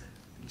comments.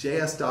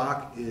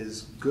 JSDoc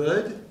is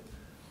good,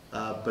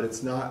 but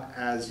it's not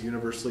as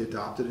universally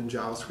adopted in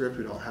JavaScript.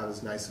 We don't have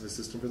as nice of a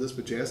system for this,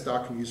 but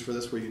JSDoc can be used for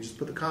this, where you just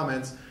put the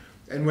comments,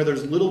 and where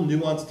there's little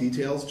nuanced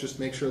details, just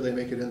make sure they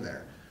make it in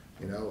there.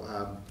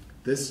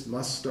 This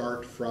must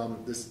start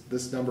from,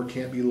 this number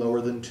can't be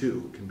lower than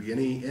 2. It can be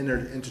any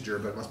integer,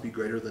 but it must be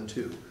greater than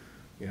 2.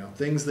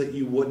 Things that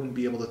you wouldn't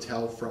be able to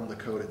tell from the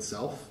code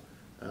itself,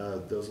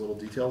 those little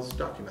details,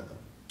 document them.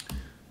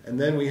 And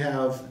then we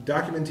have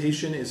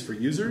documentation is for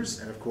users,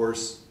 and of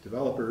course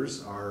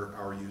developers are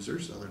our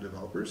users, other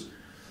developers.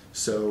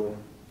 So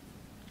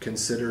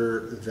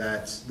consider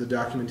that the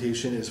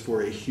documentation is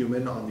for a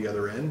human on the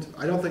other end.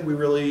 I don't think we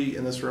really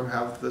in this room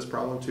have this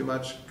problem too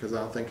much, because I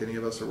don't think any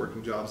of us are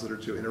working jobs that are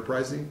too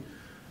enterprising.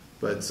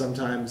 But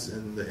sometimes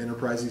in the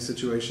enterprising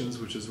situations,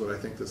 which is what I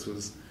think this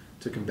was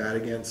to combat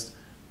against,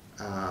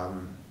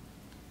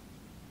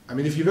 I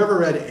mean, if you've ever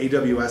read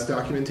AWS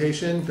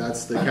documentation,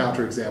 that's the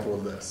counterexample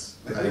of this.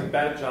 Right? I think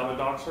bad Java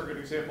docs are a good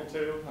example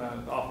too.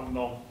 Often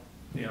they'll,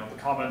 the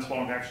comments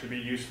won't actually be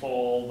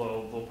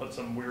useful. They'll put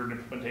some weird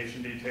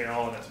implementation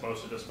detail, and it's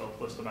mostly just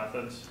a list of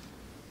methods.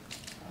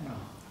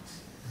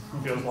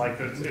 It feels like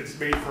it's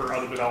made for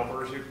other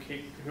developers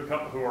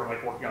who are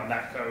like working on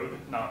that code,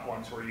 not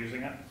ones who are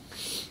using it.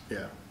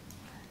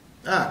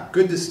 Yeah.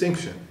 Good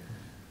distinction.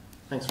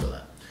 Thanks for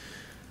that.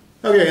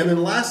 Okay, and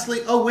then lastly,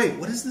 oh wait,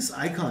 what is this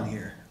icon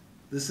here?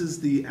 This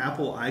is the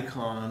Apple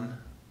icon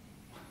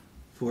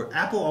for,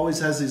 Apple always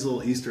has these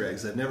little Easter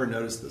eggs. I've never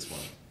noticed this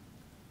one.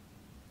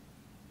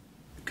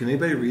 Can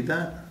anybody read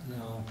that?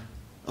 No.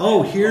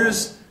 Oh,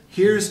 here's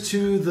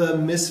to the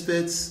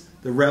misfits,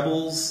 the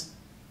rebels,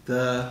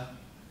 the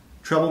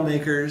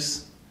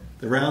troublemakers,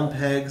 the round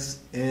pegs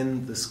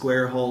in the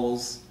square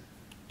holes.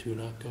 Do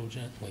not go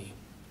gently.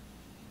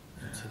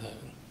 So that,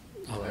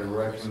 I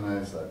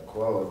recognize that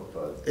quote,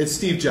 but it's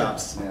Steve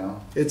Jobs. Yeah.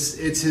 It's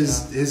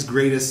his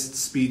greatest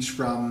speech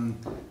from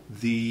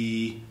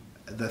the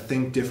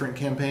Think Different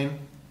campaign.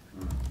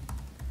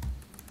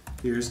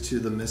 Here's to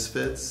the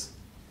misfits.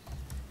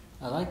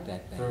 I like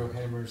that thing. Throw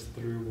hammers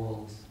through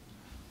walls.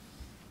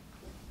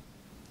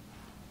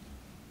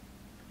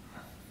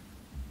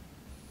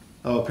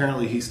 Oh,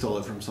 apparently he stole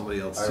it from somebody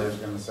else I too. was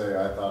going to say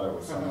I thought it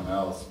was someone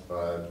else,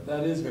 but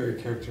That is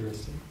very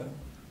characteristic, though.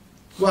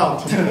 Well,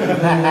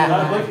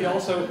 I believe he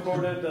also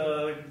quoted,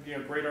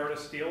 great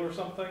artist steal or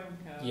something.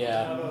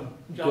 Yeah.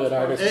 Jobs Good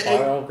artist quote.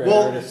 borrow, great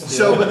well, artist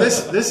so steal. but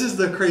this is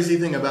the crazy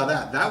thing about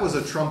that. That was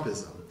a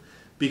Trumpism,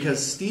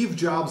 because Steve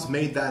Jobs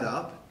made that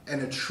up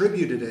and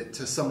attributed it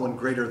to someone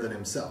greater than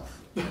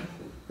himself,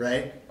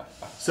 right?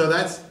 So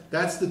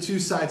that's the two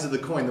sides of the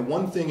coin. The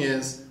one thing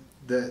is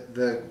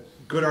the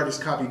good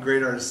artist copy,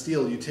 great artist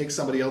steal. You take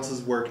somebody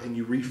else's work and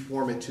you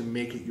reform it to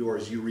make it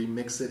yours. You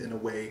remix it in a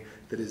way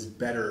that is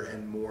better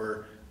and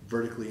more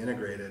vertically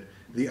integrated.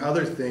 The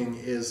other thing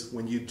is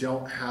when you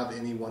don't have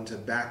anyone to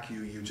back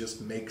you, you just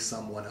make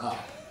someone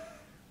up.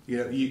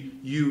 Well,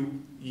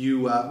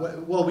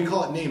 we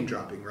call it name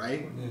dropping,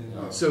 right?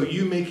 Yeah. So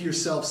you make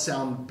yourself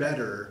sound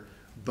better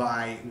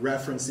by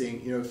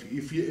referencing,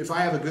 if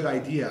I have a good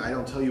idea, I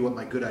don't tell you what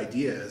my good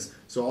idea is.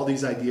 So all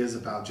these ideas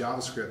about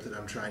JavaScript that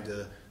I'm trying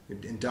to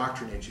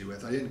indoctrinate you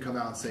with, I didn't come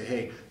out and say,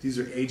 hey, these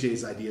are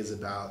AJ's ideas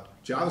about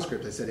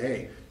JavaScript. I said,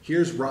 hey,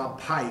 here's Rob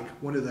Pike,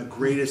 one of the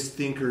greatest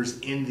thinkers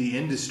in the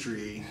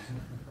industry,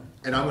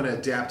 and I'm going to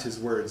adapt his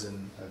words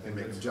and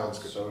make them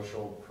JavaScript.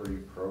 Social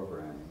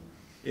pre-programming.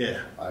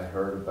 Yeah. I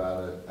heard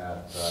about it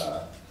at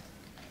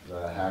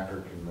the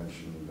hacker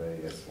convention in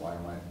Vegas. Why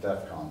am I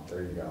DEF CON?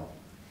 There you go.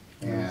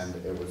 And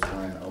it was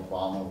when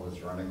Obama was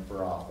running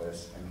for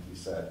office, and he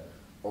said,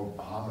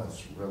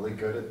 Obama's really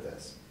good at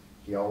this.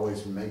 He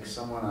always makes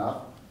someone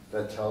up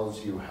that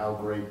tells you how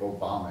great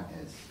Obama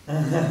is.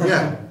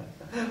 Yeah.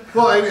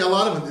 Well, I mean, a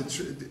lot of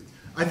it,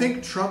 I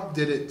think Trump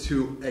did it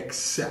to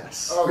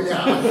excess. Oh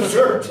yeah, I'm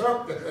sure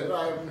Trump did it.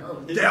 I have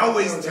no. They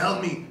always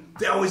tell me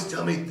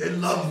they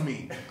love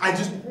me. I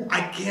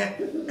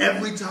can't,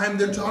 every time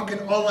they're talking,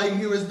 all I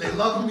hear is they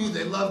love me.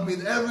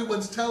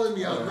 Everyone's telling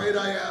me how great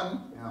I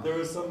am. There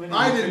was so many.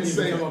 I didn't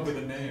say come it. up with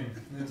a name.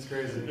 It's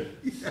crazy.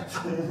 Yeah.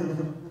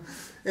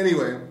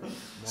 Anyway,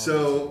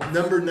 so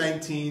number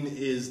 19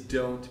 is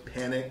don't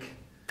panic.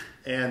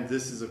 And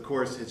this is, of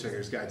course,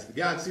 Hitchhiker's Guide to the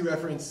Galaxy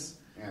reference.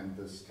 And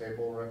this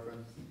table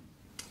reference?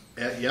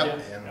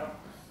 Yep.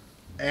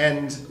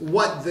 And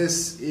what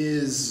this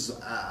is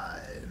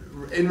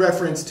in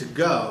reference to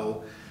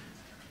Go,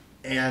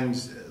 and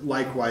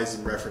likewise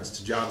in reference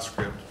to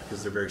JavaScript,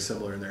 because they're very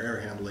similar in their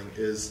error handling,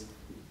 is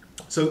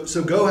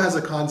so Go has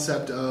a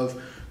concept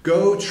of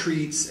Go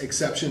treats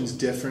exceptions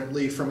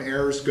differently from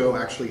errors. Go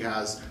actually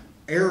has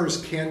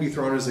errors can be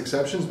thrown as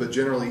exceptions, but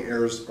generally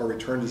errors are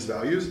returned as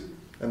values.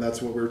 And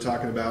that's what we were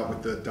talking about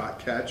with the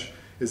 .catch,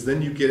 is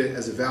then you get it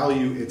as a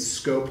value, it's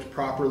scoped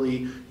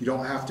properly, you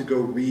don't have to go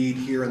read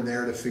here and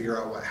there to figure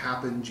out what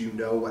happened, you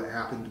know what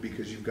happened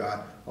because you've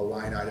got a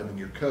line item in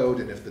your code,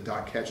 and if the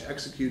 .catch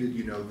executed,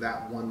 you know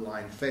that one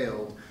line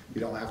failed, you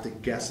don't have to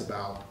guess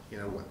about, you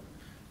know,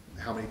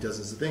 how many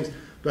dozens of things.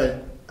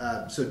 But,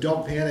 so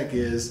don't panic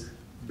is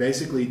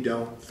basically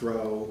don't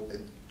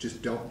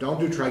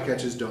do try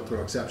catches, don't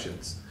throw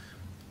exceptions.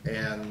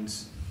 And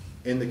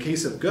in the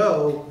case of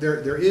Go,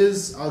 there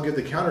is, I'll give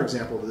the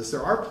counterexample of this,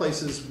 there are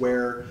places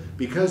where,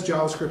 because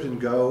JavaScript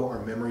and Go are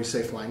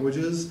memory-safe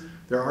languages,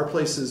 there are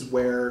places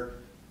where,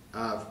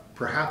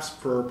 perhaps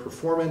for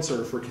performance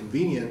or for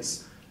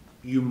convenience,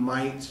 you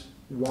might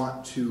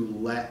want to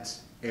let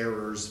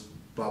errors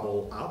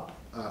bubble up,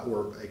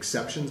 or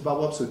exceptions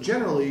bubble up. So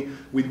generally,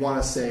 we'd want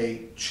to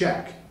say,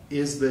 check,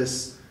 is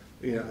this,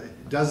 you know,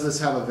 does this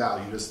have a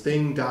value? Does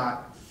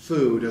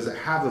thing.foo, does it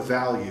have a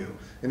value?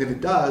 And if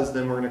it does,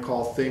 then we're going to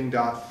call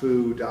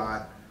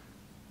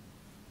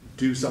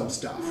thing.foo.do some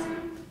stuff.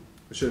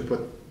 I should have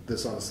put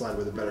this on a slide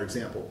with a better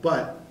example.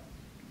 But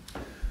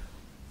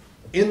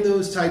in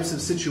those types of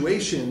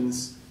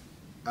situations,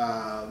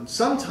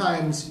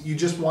 sometimes you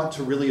just want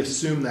to really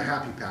assume the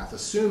happy path.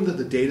 Assume that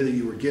the data that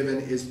you were given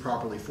is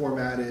properly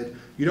formatted.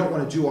 You don't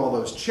want to do all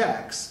those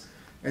checks.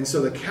 And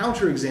so the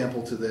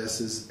counterexample to this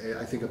is,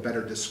 I think, a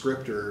better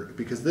descriptor,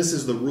 because this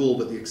is the rule,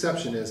 but the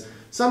exception is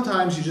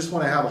sometimes you just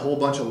want to have a whole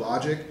bunch of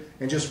logic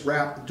and just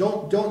wrap,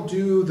 don't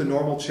do the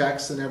normal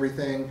checks and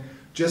everything.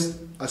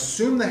 Just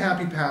assume the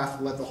happy path,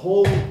 let the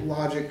whole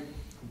logic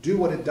do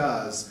what it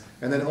does,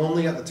 and then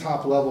only at the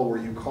top level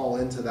where you call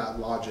into that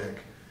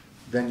logic,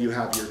 then you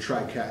have your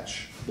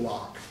try-catch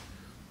block.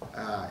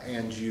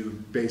 And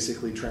you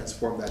basically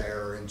transform that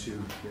error into,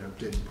 you know,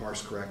 didn't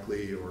parse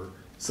correctly or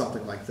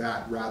something like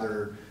that,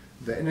 rather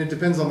than, and it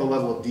depends on the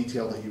level of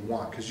detail that you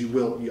want, because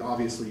you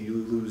obviously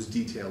lose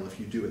detail if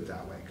you do it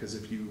that way, because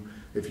if you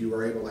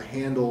are able to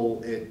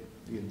handle it,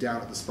 you know,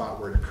 down at the spot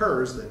where it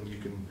occurs, then you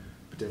can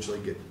potentially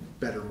get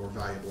better, more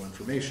valuable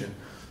information.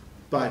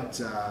 But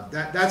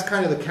that's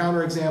kind of the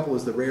counterexample,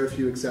 is the rare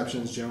few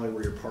exceptions, generally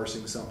where you're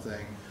parsing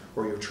something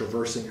or you're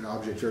traversing an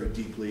object very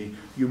deeply.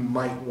 You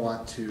might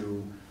want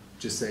to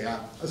just say,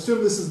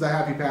 assume this is the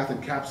happy path,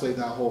 encapsulate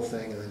that whole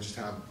thing, and then just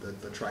have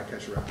the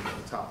try-catch reference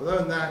at the top. Other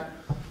than that,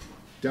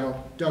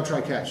 don't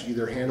try-catch.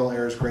 Either handle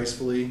errors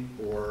gracefully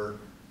or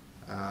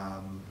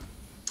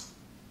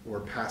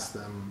pass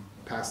them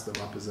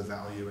up as a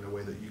value in a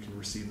way that you can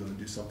receive them and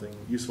do something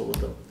useful with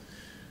them.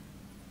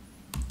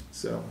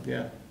 So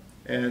yeah,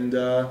 and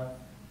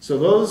so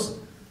those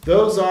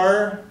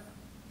are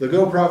the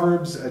Go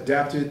Proverbs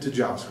adapted to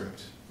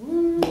JavaScript.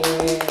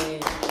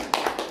 Yay.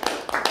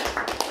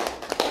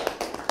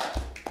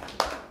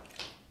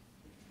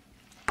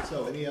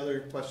 So any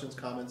other questions,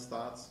 comments,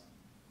 thoughts?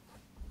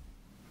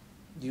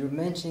 You were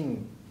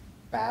mentioning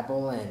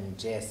Babel and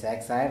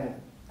JSX. I haven't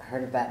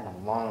heard of that in a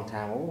long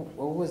time.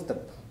 What was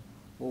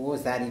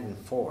that even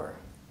for?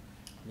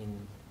 I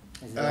mean,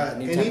 is that a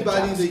new type of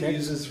anybody that JavaScript?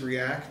 uses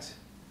React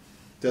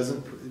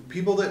doesn't.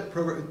 People that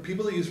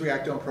use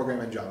React don't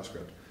program in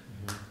JavaScript.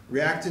 Mm-hmm.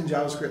 React and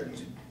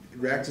JavaScript.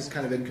 React is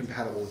kind of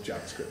incompatible with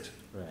JavaScript.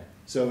 Right.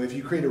 So if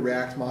you create a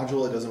React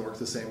module, it doesn't work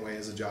the same way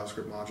as a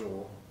JavaScript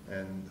module,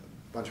 and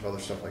a bunch of other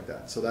stuff like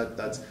that. So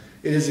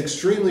it is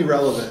extremely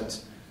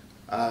relevant.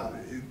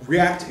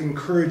 React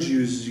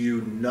encourages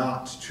you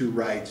not to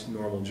write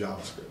normal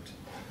JavaScript.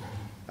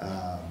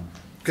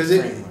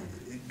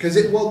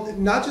 Well,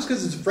 not just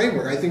because it's a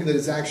framework. I think that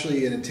it's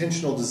actually an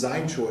intentional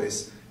design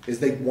choice. Is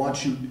they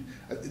want you.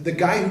 The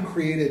guy who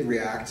created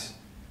React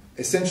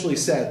essentially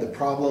said the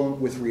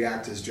problem with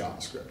React is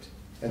JavaScript,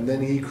 and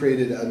then he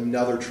created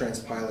another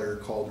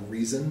transpiler called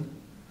Reason,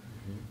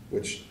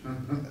 which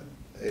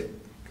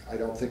I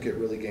don't think it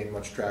really gained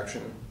much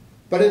traction.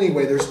 But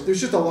anyway, there's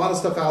just a lot of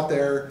stuff out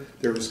there.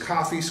 There's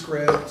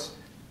CoffeeScript,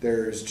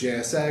 there's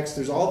JSX,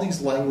 there's all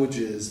these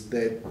languages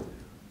that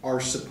are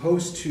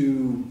supposed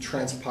to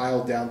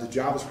transpile down to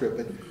JavaScript,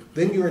 but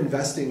then you're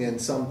investing in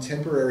some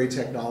temporary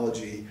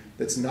technology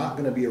that's not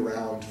going to be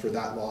around for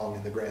that long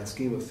in the grand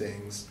scheme of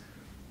things,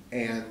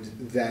 and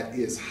that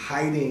is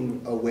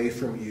hiding away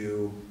from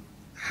you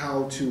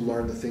how to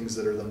learn the things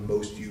that are the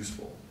most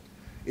useful.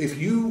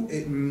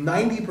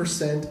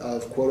 90%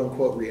 of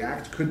quote-unquote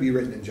React could be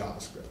written in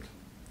JavaScript.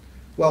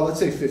 Well, let's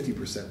say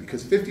 50%,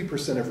 because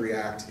 50% of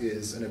React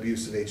is an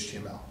abuse of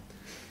HTML.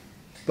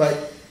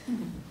 But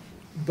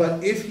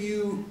But if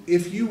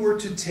you were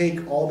to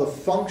take all the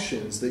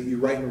functions that you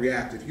write in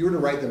React, if you were to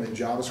write them in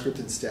JavaScript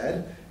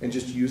instead and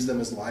just use them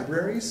as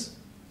libraries,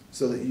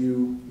 so that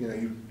you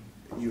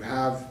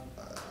have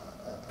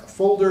a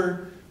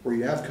folder where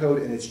you have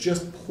code and it's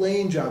just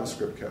plain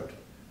JavaScript code.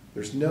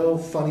 There's no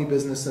funny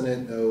business in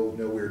it, no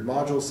weird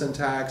module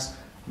syntax,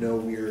 no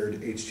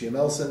weird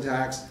HTML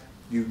syntax.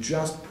 You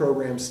just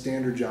program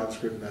standard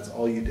JavaScript and that's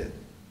all you did.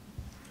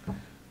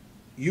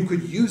 You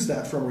could use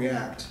that from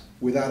React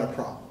without a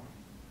problem.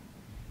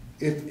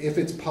 If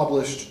it's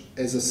published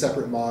as a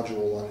separate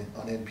module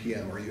on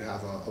NPM, or you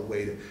have a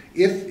way to,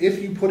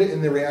 if you put it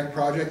in the React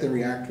project, then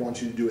React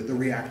wants you to do it the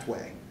React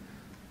way.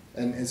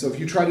 And so if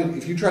you try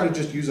to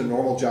just use a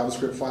normal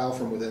JavaScript file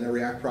from within a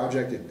React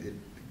project, it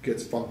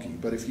gets funky.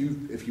 But if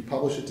you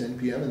publish it to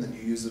NPM and then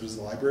you use it as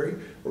a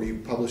library, or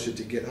you publish it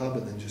to GitHub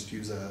and then just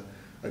use a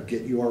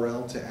Git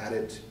URL to add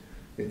it,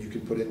 and you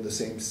can put in the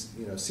same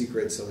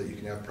secret so that you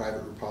can have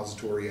private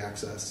repository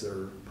access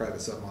or private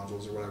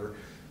submodules or whatever.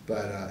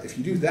 But if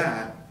you do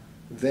that,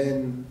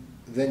 then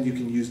you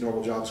can use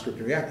normal JavaScript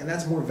and React, and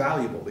that's more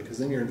valuable because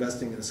then you're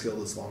investing in a skill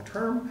that's long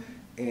term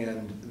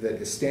and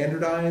that is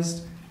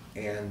standardized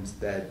and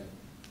that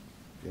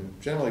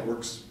generally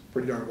works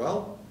pretty darn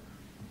well,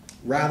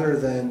 rather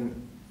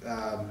than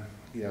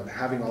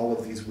having all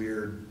of these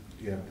weird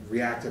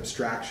React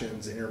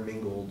abstractions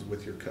intermingled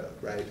with your code,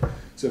 right?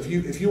 So if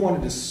you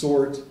wanted to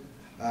sort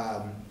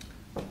a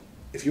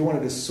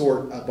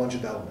bunch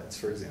of elements,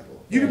 for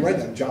example, you can write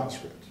that in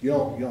JavaScript. You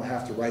don't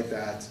have to write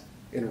that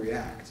in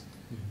React,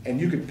 and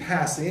you could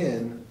pass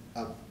in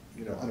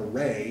an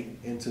array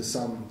into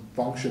some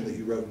function that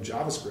you wrote in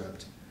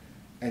JavaScript,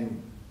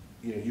 and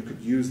you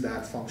could use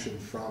that function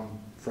from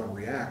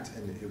React,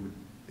 and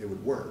it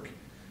would work.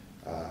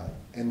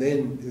 And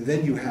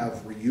then you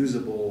have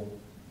reusable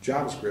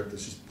JavaScript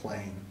that's just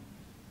plain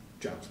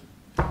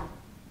JavaScript.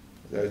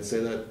 I'd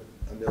say that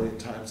 1,000,000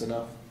 times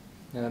enough.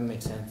 No, that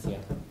makes sense. Yeah.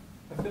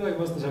 I feel like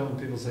most of the time when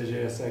people say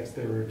JSX,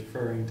 they were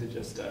referring to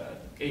just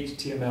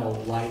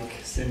HTML-like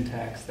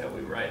syntax that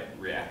we write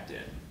React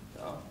in.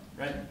 So,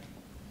 right?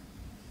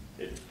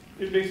 It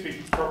makes me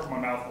throw my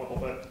mouth a little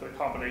bit, the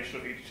combination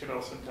of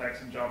HTML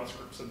syntax and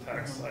JavaScript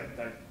syntax.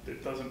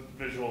 It doesn't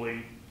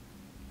visually,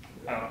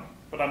 I don't know,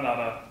 but I'm not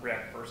a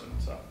React person,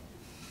 so.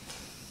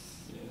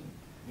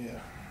 Yeah.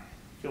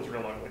 Feels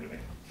real ugly to me.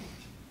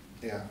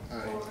 Yeah.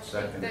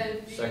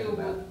 Then Vue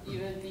would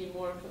even be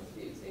more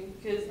confusing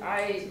because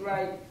I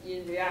write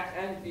in React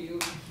and Vue,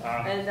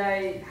 and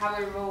I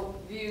haven't wrote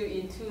Vue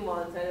in 2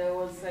 months, and it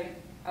was like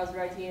I was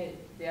writing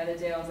it the other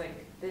day. I was like,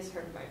 this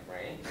hurt my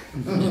brain.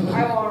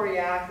 I want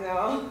React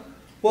now.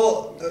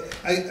 Well,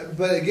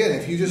 but again,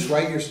 if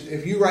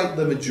you write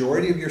the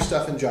majority of your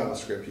stuff in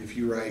JavaScript, if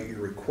you write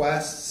your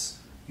requests,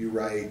 you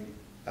write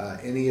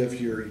any of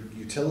your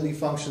utility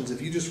functions,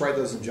 if you just write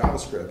those in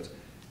JavaScript,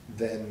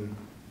 then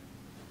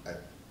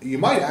you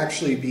might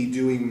actually be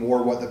doing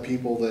more what the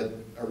people that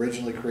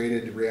originally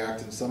created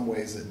React in some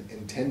ways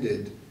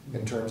intended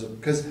in terms of,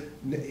 because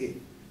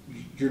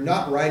you're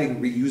not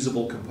writing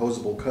reusable,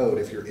 composable code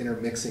if you're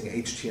intermixing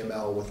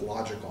HTML with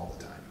logic all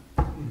the time.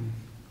 Mm-hmm.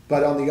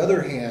 But on the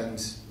other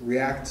hand,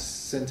 React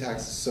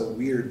syntax is so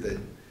weird that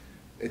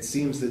it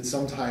seems that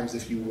sometimes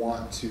if you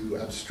want to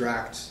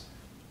abstract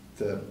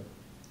the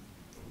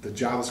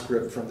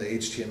JavaScript from the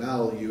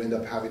HTML, you end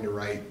up having to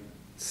write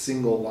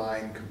single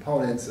line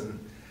components, and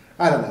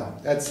I don't know.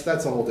 That's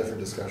a whole different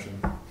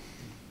discussion.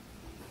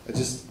 It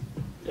just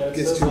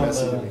gets too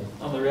messy to me.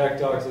 On the React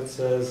docs, it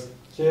says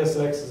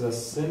JSX is a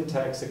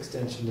syntax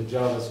extension to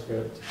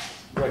JavaScript.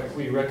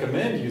 We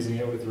recommend using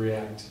it with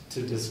React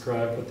to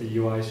describe what the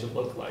UI should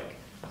look like.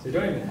 So you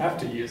don't even have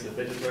to use it.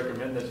 They just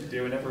recommend that you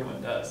do, and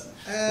everyone does.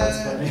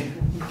 That's funny.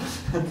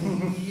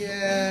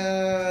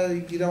 Yeah,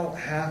 you don't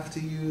have to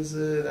use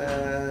it.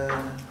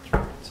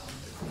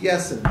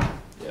 Yes and no.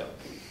 Yeah.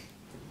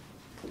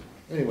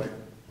 Anyway,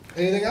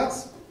 anything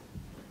else?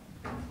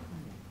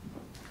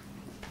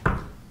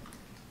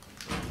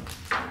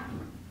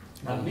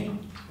 Not me.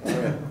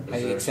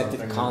 Have you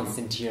accepted cons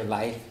into your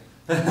life?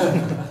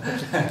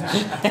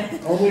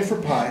 Only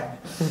for pie.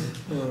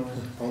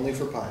 Only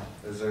for pie.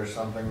 Is there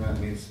something that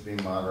needs to be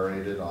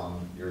moderated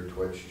on your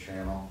Twitch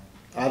channel?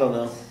 I don't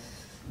know.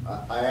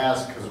 I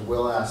asked because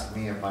Will asked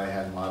me if I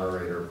had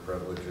moderator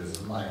privileges.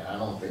 I'm like, I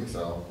don't think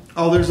so.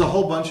 Oh, there's a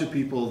whole bunch of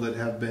people that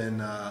have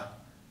been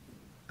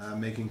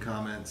making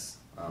comments.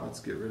 Oh. Let's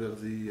get rid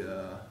of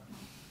the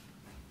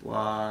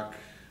block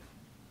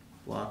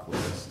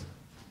list.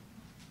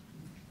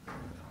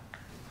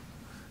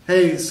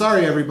 Hey,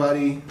 sorry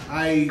everybody.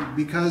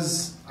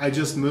 Because I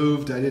just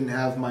moved, I didn't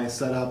have my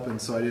setup,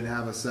 and so I didn't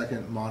have a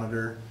second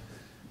monitor.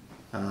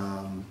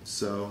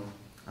 So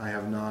I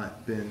have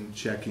not been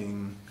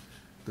checking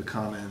the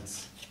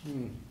comments.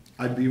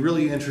 I'd be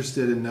really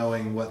interested in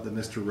knowing what the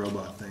Mr.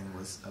 Robot thing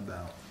was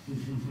about.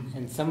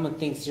 And someone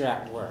thinks you're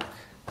at work.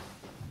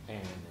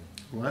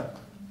 What?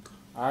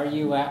 Are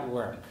you at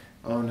work?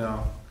 Oh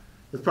no.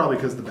 It's probably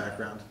because of the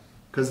background.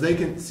 Because they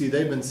can see,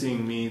 they've been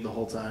seeing me the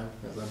whole time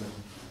as I've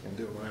been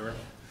doing whatever.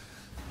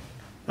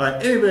 All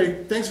right,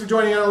 anyway, thanks for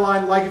joining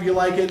online. Like if you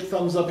like it,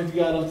 thumbs up if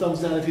you got them,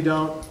 thumbs down if you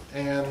don't,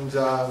 and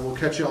we'll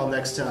catch you all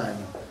next time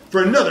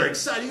for another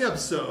exciting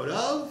episode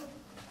of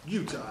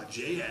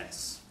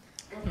Utah.js.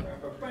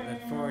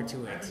 Look forward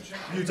to it.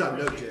 Utah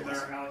Node.js.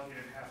 They're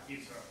allocated half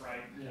pizza,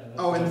 right? Yeah,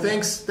 Oh, and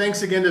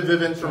thanks again to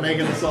Vivint for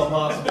making this all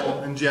possible,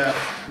 and Jeff.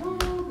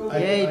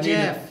 Yay, I need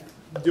Jeff.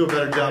 to do a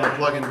better job of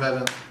plugging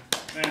Vivint.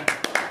 Man.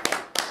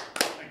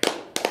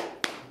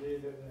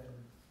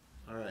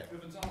 All right.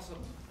 Vivint's awesome.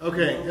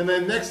 Okay, and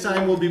then next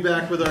time we'll be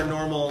back with our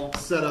normal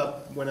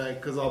setup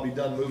because I'll be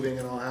done moving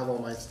and I'll have all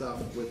my stuff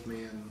with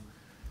me and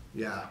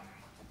yeah.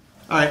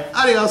 All right,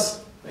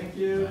 adios. Thank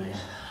you.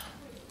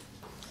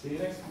 See you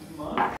next month.